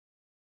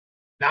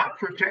 Not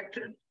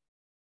protected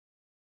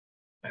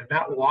and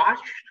not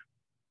watched.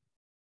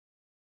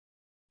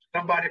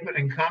 Somebody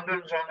putting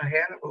condoms on the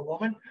head of a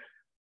woman.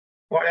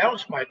 What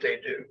else might they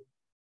do?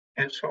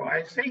 And so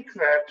I think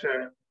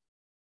that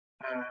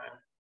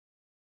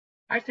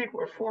I think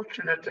we're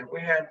fortunate that we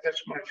had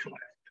this much left.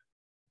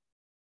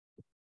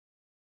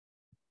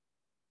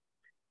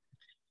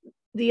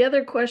 The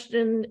other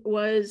question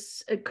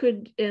was,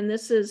 and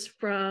this is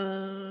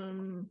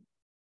from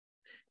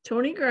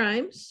Tony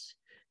Grimes,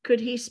 could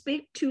he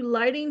speak to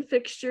lighting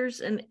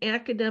fixtures in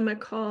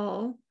Academic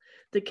Hall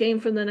that came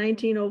from the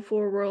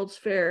 1904 World's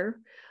Fair?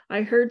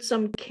 I heard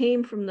some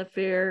came from the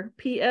fair.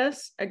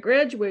 P.S. I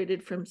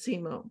graduated from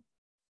SEMO.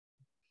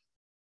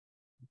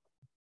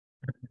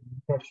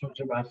 Questions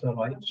about the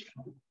lights?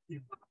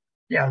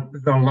 Yeah,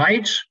 the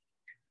lights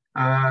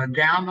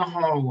down the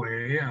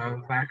hallway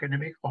of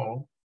Academic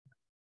Hall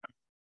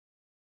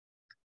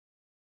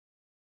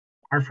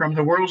are from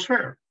the World's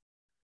Fair,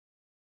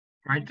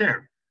 right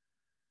there.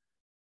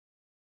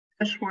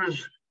 This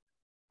was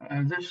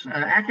this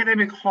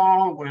Academic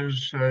Hall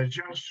was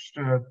just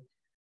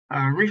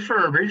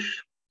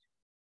refurbished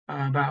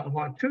about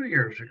what, 2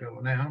 years ago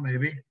now,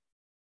 maybe.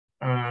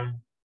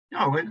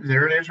 No,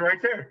 there it is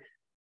right there.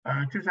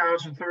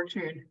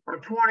 2013 for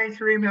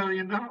 $23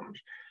 million.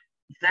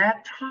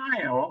 That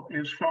tile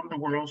is from the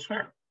World's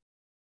Fair.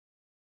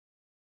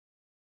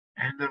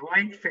 And the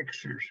light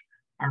fixtures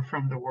are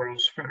from the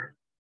World's Fair.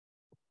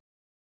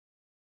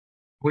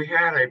 We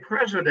had a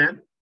president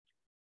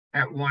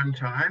at one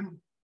time,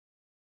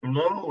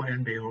 lo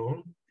and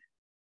behold,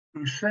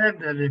 who said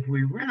that if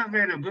we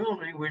renovate a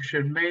building, we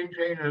should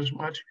maintain as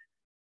much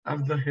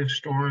of the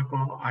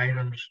historical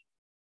items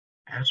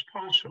as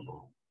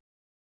possible.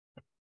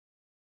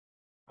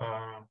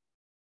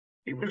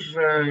 He was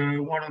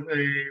one of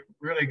the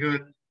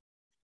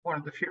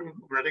few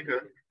really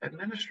good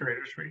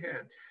administrators we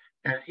had.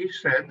 And he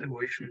said that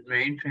we should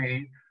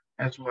maintain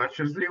as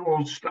much of the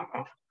old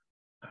stuff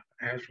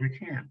as we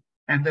can.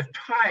 And the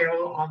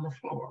tile on the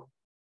floor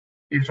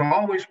is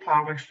always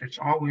polished, it's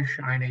always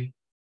shiny,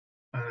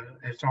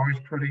 it's always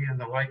pretty, and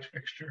the light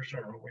fixtures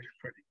are always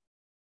pretty.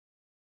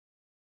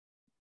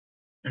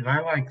 And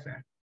I like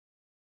that.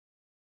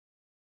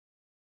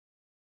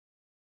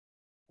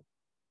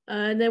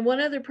 And then one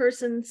other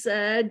person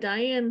said,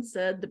 Diane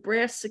said, the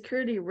brass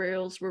security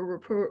rails were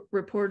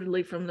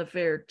reportedly from the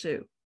fair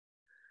too.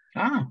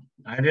 Ah,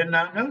 I did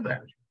not know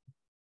that.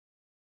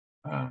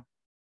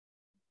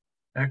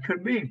 That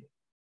could be.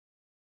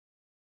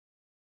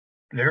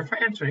 They're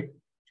fancy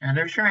and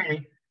they're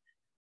shiny.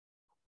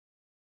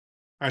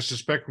 I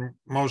suspect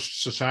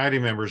most society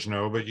members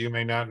know, but you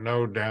may not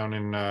know down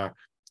in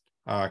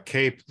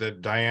Cape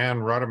that Diane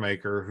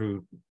Rodemaker,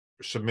 who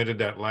submitted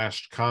that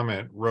last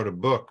comment, wrote a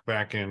book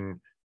back in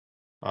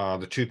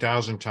the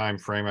 2000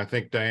 timeframe. I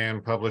think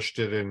Diane published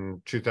it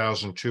in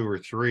 2002 or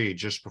 3,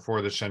 just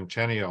before the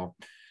centennial.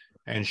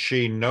 And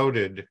she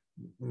noted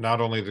not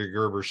only the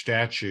Gerber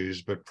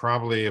statues, but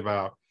probably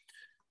about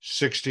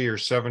 60 or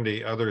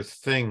 70 other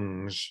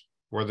things,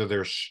 whether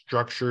they're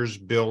structures,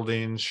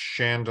 buildings,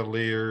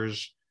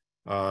 chandeliers,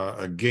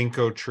 a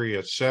ginkgo tree,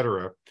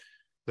 etc.,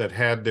 that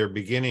had their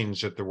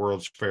beginnings at the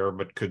World's Fair,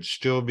 but could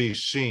still be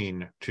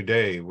seen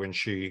today when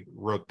she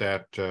wrote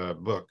that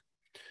book.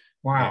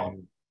 Wow.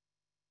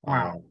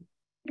 Wow.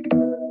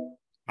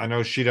 I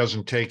know she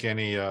doesn't take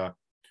any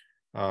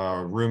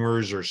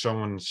rumors or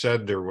someone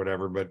said or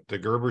whatever, but the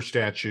Gerber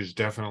statues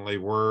definitely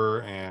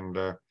were. And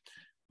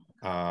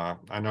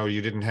I know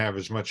you didn't have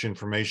as much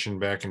information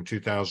back in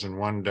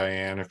 2001,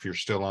 Diane, if you're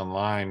still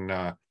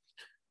online,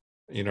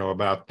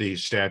 about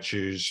these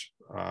statues.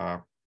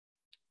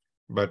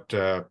 But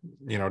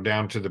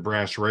down to the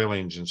brass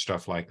railings and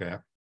stuff like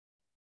that.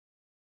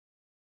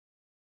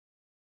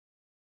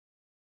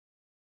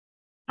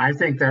 I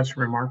think that's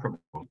remarkable.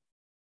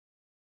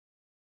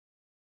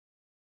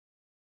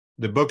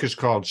 The book is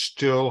called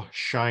Still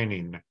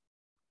Shining.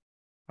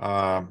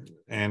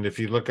 And if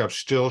you look up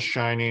Still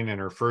Shining and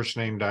her first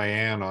name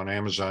Diane on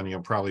Amazon, you'll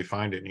probably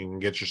find it, and you can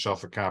get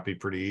yourself a copy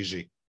pretty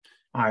easy.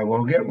 I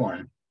will get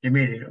one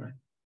immediately.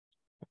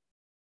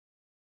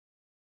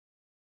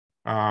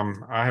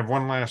 I have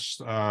one last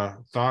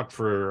thought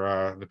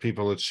for the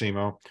people at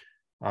SEMO.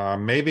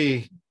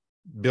 Maybe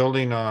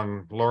building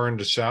on Lauren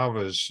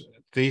DeSalva's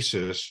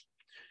thesis,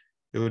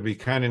 it would be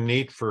kind of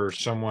neat for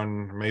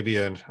someone, maybe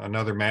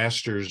another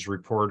master's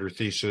report or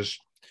thesis,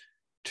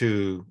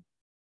 to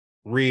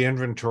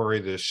re-inventory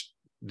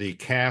the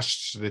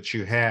casts that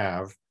you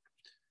have,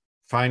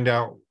 find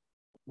out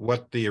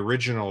what the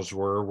originals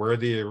were, where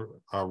the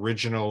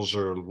originals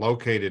are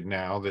located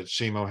now that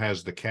SEMO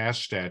has the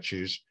cast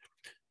statues,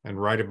 and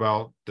write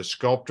about the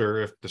sculptor,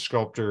 if the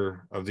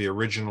sculptor of the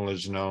original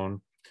is known,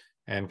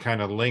 and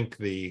kind of link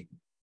the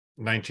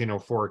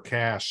 1904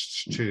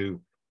 casts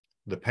to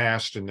the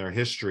past and their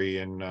history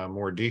in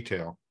more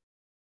detail.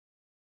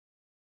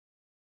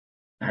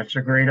 That's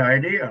a great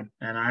idea,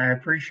 and I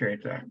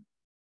appreciate that.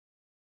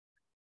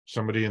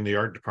 Somebody in the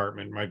art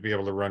department might be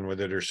able to run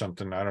with it or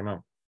something. I don't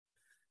know.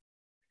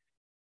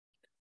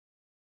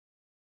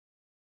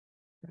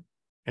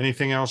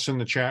 Anything else in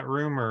the chat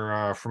room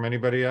or from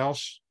anybody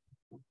else?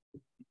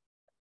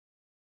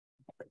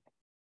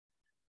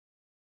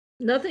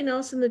 Nothing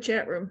else in the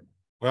chat room.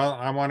 Well,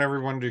 I want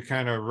everyone to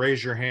kind of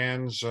raise your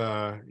hands,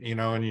 you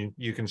know, and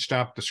you can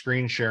stop the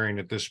screen sharing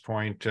at this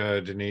point,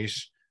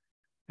 Denise.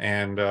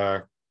 And,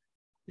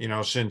 you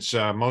know, since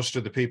most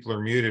of the people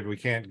are muted, we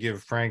can't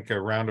give Frank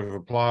a round of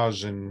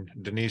applause and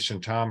Denise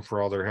and Tom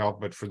for all their help.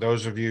 But for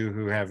those of you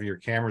who have your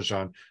cameras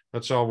on,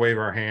 let's all wave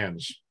our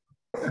hands.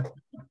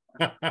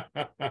 And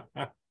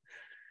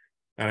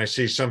I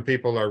see some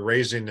people are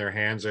raising their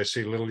hands. I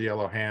see little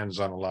yellow hands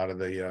on a lot of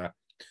the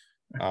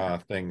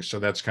things. So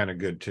that's kind of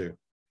good too.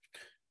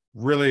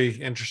 Really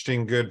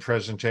interesting, good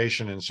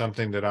presentation, and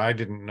something that I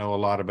didn't know a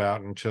lot about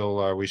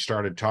until we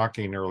started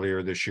talking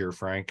earlier this year,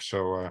 Frank.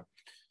 So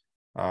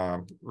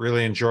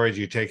really enjoyed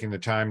you taking the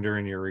time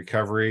during your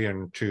recovery,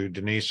 and to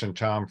Denise and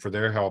Tom for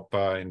their help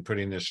in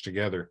putting this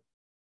together.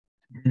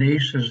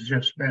 Denise has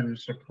just been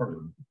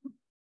superb.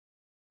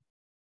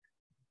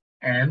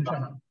 And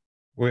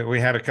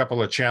we had a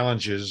couple of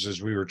challenges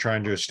as we were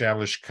trying to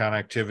establish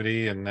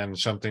connectivity, and then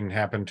something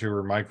happened to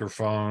her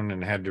microphone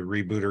and had to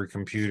reboot her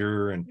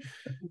computer. And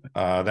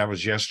that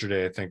was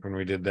yesterday, I think, when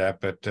we did that.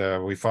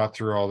 But we fought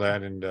through all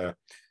that, and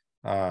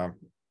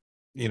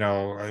you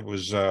know, it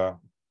was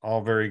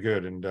all very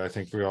good, and I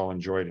think we all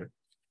enjoyed it.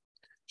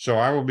 So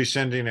I will be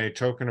sending a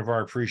token of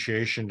our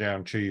appreciation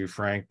down to you,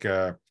 Frank,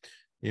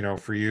 you know,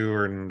 for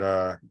you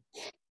and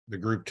the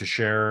group to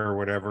share or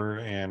whatever,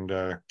 and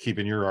keep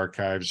in your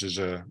archives as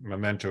a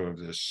memento of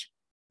this.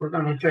 we're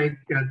going to take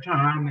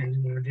Tom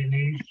and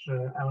Denise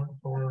out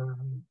for,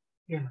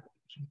 you know,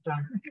 some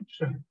time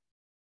soon.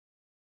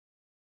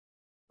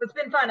 It's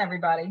been fun,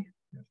 everybody.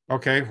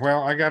 Okay,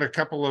 well, I got a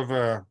couple of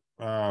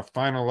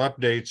final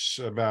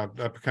updates about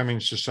upcoming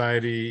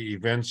society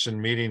events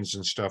and meetings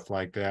and stuff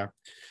like that.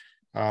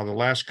 The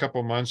last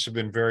couple months have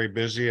been very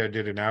busy. I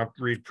did an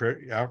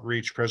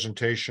outreach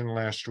presentation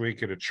last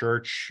week at a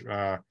church.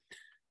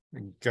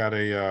 Got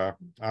a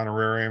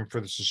honorarium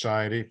for the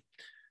society.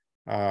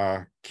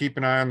 Keep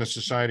an eye on the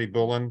society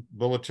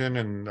bulletin,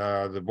 and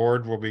the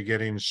board will be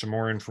getting some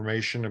more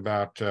information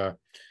about the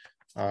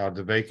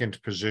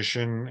vacant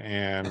position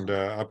and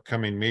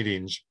upcoming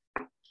meetings.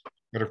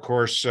 But of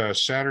course,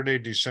 Saturday,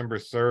 December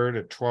 3rd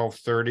at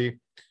 12:30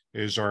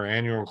 is our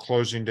annual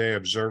closing day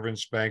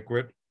observance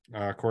banquet.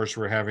 Of course,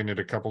 we're having it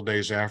a couple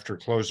days after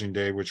closing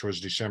day, which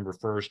was December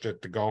 1st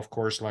at the golf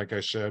course, like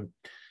I said.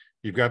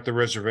 You've got the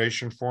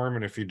reservation form,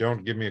 and if you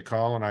don't, give me a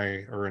call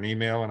or an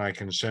email, and I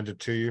can send it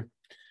to you.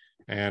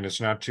 And it's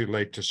not too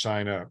late to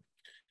sign up.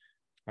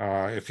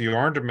 If you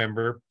aren't a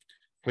member,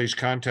 please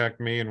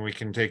contact me, and we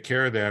can take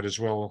care of that, as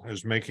well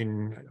as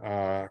making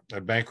a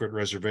banquet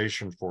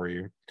reservation for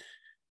you.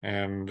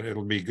 And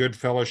it'll be good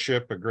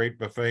fellowship, a great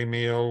buffet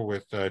meal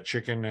with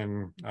chicken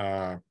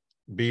and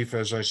beef,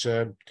 as I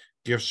said,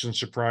 gifts and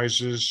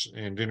surprises,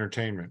 and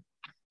entertainment.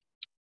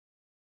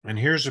 And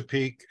here's a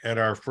peek at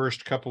our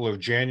first couple of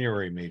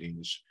January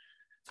meetings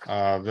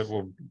that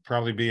will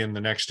probably be in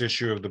the next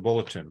issue of the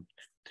bulletin.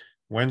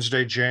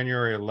 Wednesday,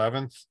 January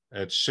 11th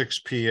at 6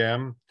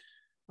 p.m.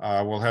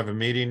 We'll have a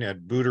meeting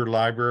at Booter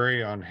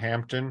Library on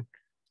Hampton.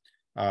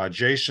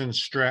 Jason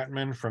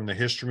Stratman from the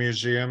History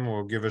Museum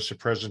will give us a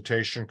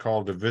presentation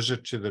called A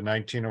Visit to the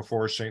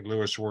 1904 St.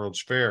 Louis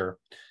World's Fair.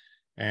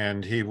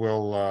 And he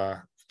will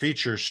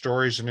feature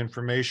stories and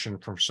information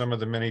from some of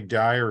the many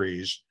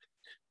diaries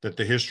that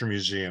the History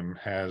Museum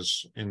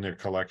has in their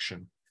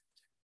collection.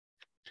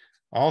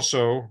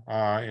 Also,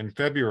 in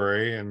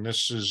February, and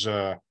this is,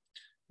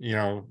 you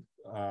know,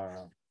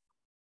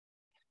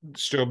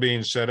 still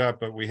being set up,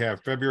 but we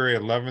have February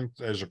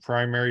 11th as a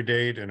primary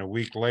date, and a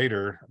week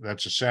later,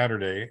 that's a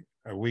Saturday,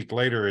 a week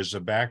later is a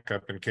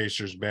backup in case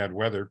there's bad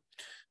weather,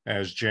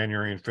 as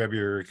January and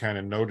February kind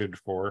of noted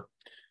for.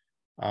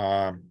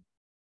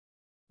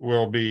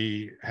 We'll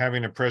be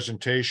having a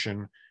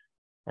presentation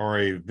or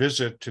a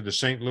visit to the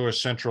St. Louis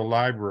Central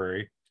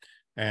Library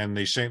and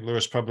the St.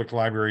 Louis Public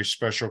Library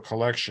Special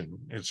Collection.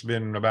 It's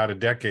been about a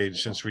decade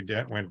since we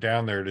went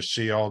down there to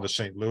see all the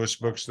St. Louis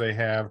books they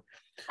have,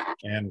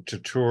 and to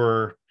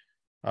tour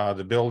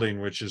the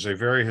building, which is a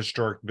very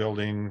historic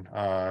building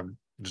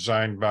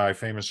designed by a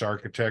famous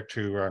architect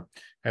who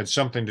had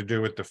something to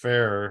do with the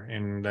fair,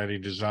 in that he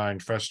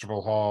designed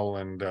Festival Hall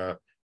and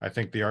I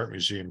think the Art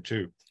Museum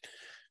too.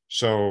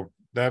 So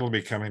that'll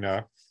be coming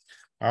up.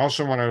 I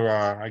also want to,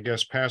 I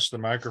guess, pass the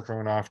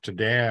microphone off to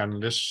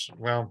Dan.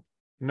 Well,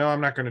 no,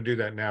 I'm not going to do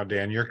that now,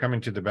 Dan. You're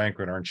coming to the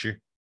banquet, aren't you?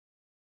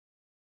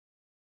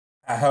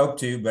 I hope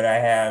to, but I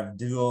have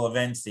dual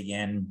events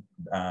again.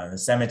 The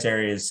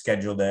cemetery has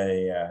scheduled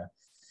a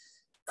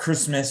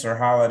Christmas or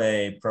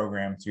holiday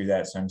program through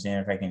that, so I'm seeing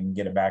if I can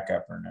get a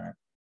backup or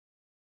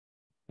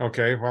not.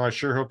 Okay, well, I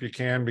sure hope you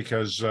can,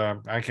 because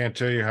I can't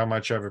tell you how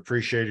much I've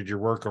appreciated your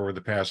work over the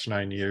past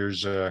 9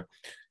 years.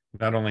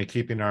 Not only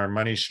keeping our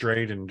money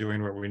straight and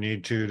doing what we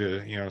need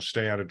to, you know,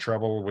 stay out of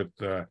trouble with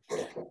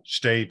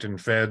state and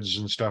feds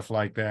and stuff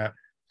like that,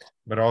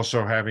 but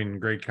also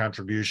having great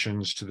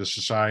contributions to the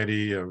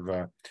society of,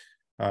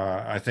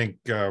 I think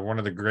one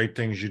of the great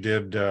things you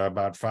did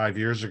about 5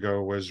 years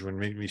ago was when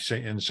Meet Me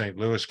in St.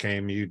 Louis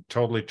came, you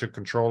totally took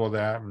control of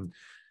that and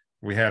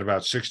We had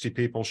about 60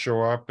 people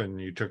show up,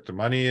 and you took the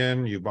money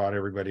in, you bought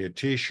everybody a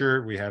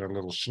t-shirt, we had a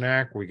little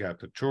snack, we got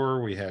the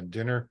tour, we had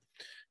dinner.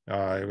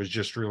 It was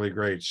just really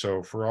great.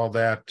 So for all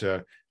that,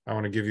 I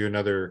want to give you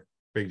another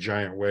big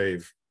giant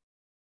wave.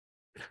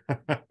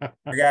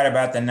 Forgot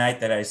about the night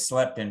that I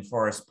slept in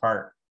Forest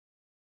Park.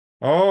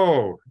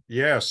 Oh,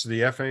 yes,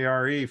 the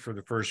FARE for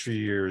the first few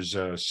years,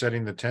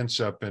 setting the tents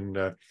up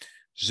and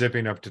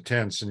zipping up to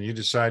tents. And you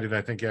decided,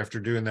 I think, after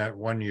doing that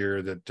one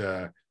year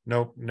that,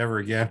 nope, never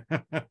again.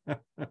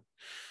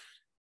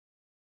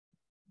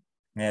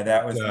 Yeah,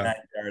 that was the night,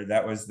 or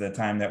that was the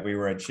time that we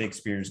were at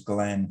Shakespeare's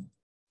Glen.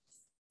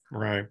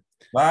 Right.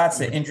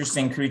 Lots of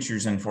interesting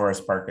creatures in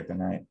Forest Park at the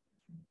night.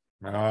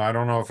 I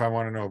don't know if I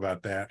want to know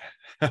about that.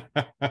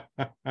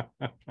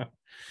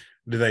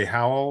 Do they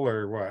howl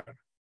or what?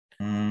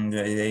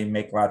 They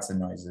make lots of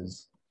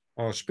noises.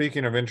 Oh,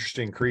 speaking of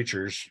interesting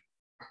creatures.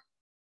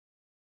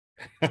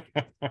 Come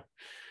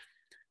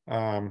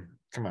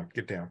on,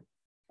 get down.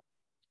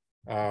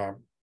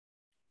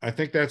 I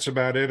think that's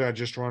about it. I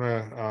just want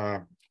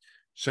to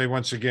say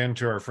once again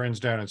to our friends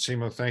down at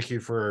SEMO, thank you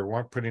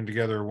for putting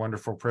together a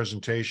wonderful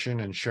presentation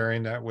and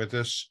sharing that with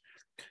us.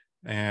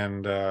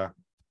 And,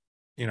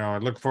 you know, I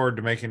look forward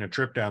to making a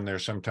trip down there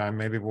sometime.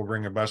 Maybe we'll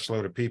bring a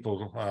busload of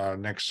people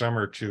next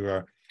summer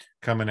to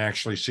come and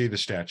actually see the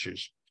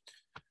statues.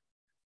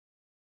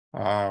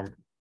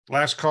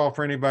 Last call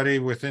for anybody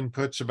with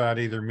inputs about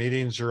either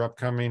meetings or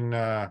upcoming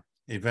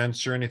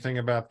events or anything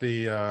about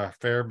the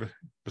fair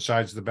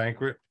besides the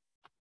banquet.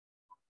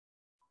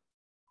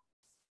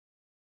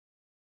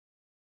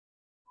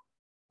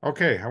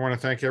 Okay, I want to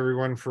thank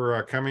everyone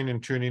for coming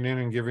and tuning in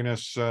and giving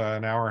us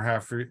an hour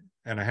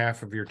and a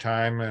half of your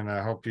time. And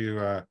I hope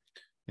you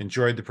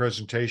enjoyed the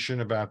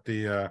presentation about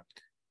the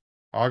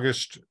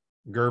August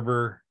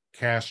Gerber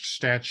cast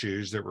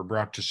statues that were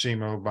brought to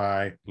SEMO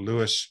by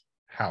Louis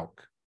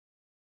Houck.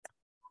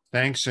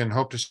 Thanks, and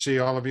hope to see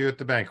all of you at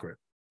the banquet.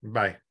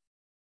 Bye.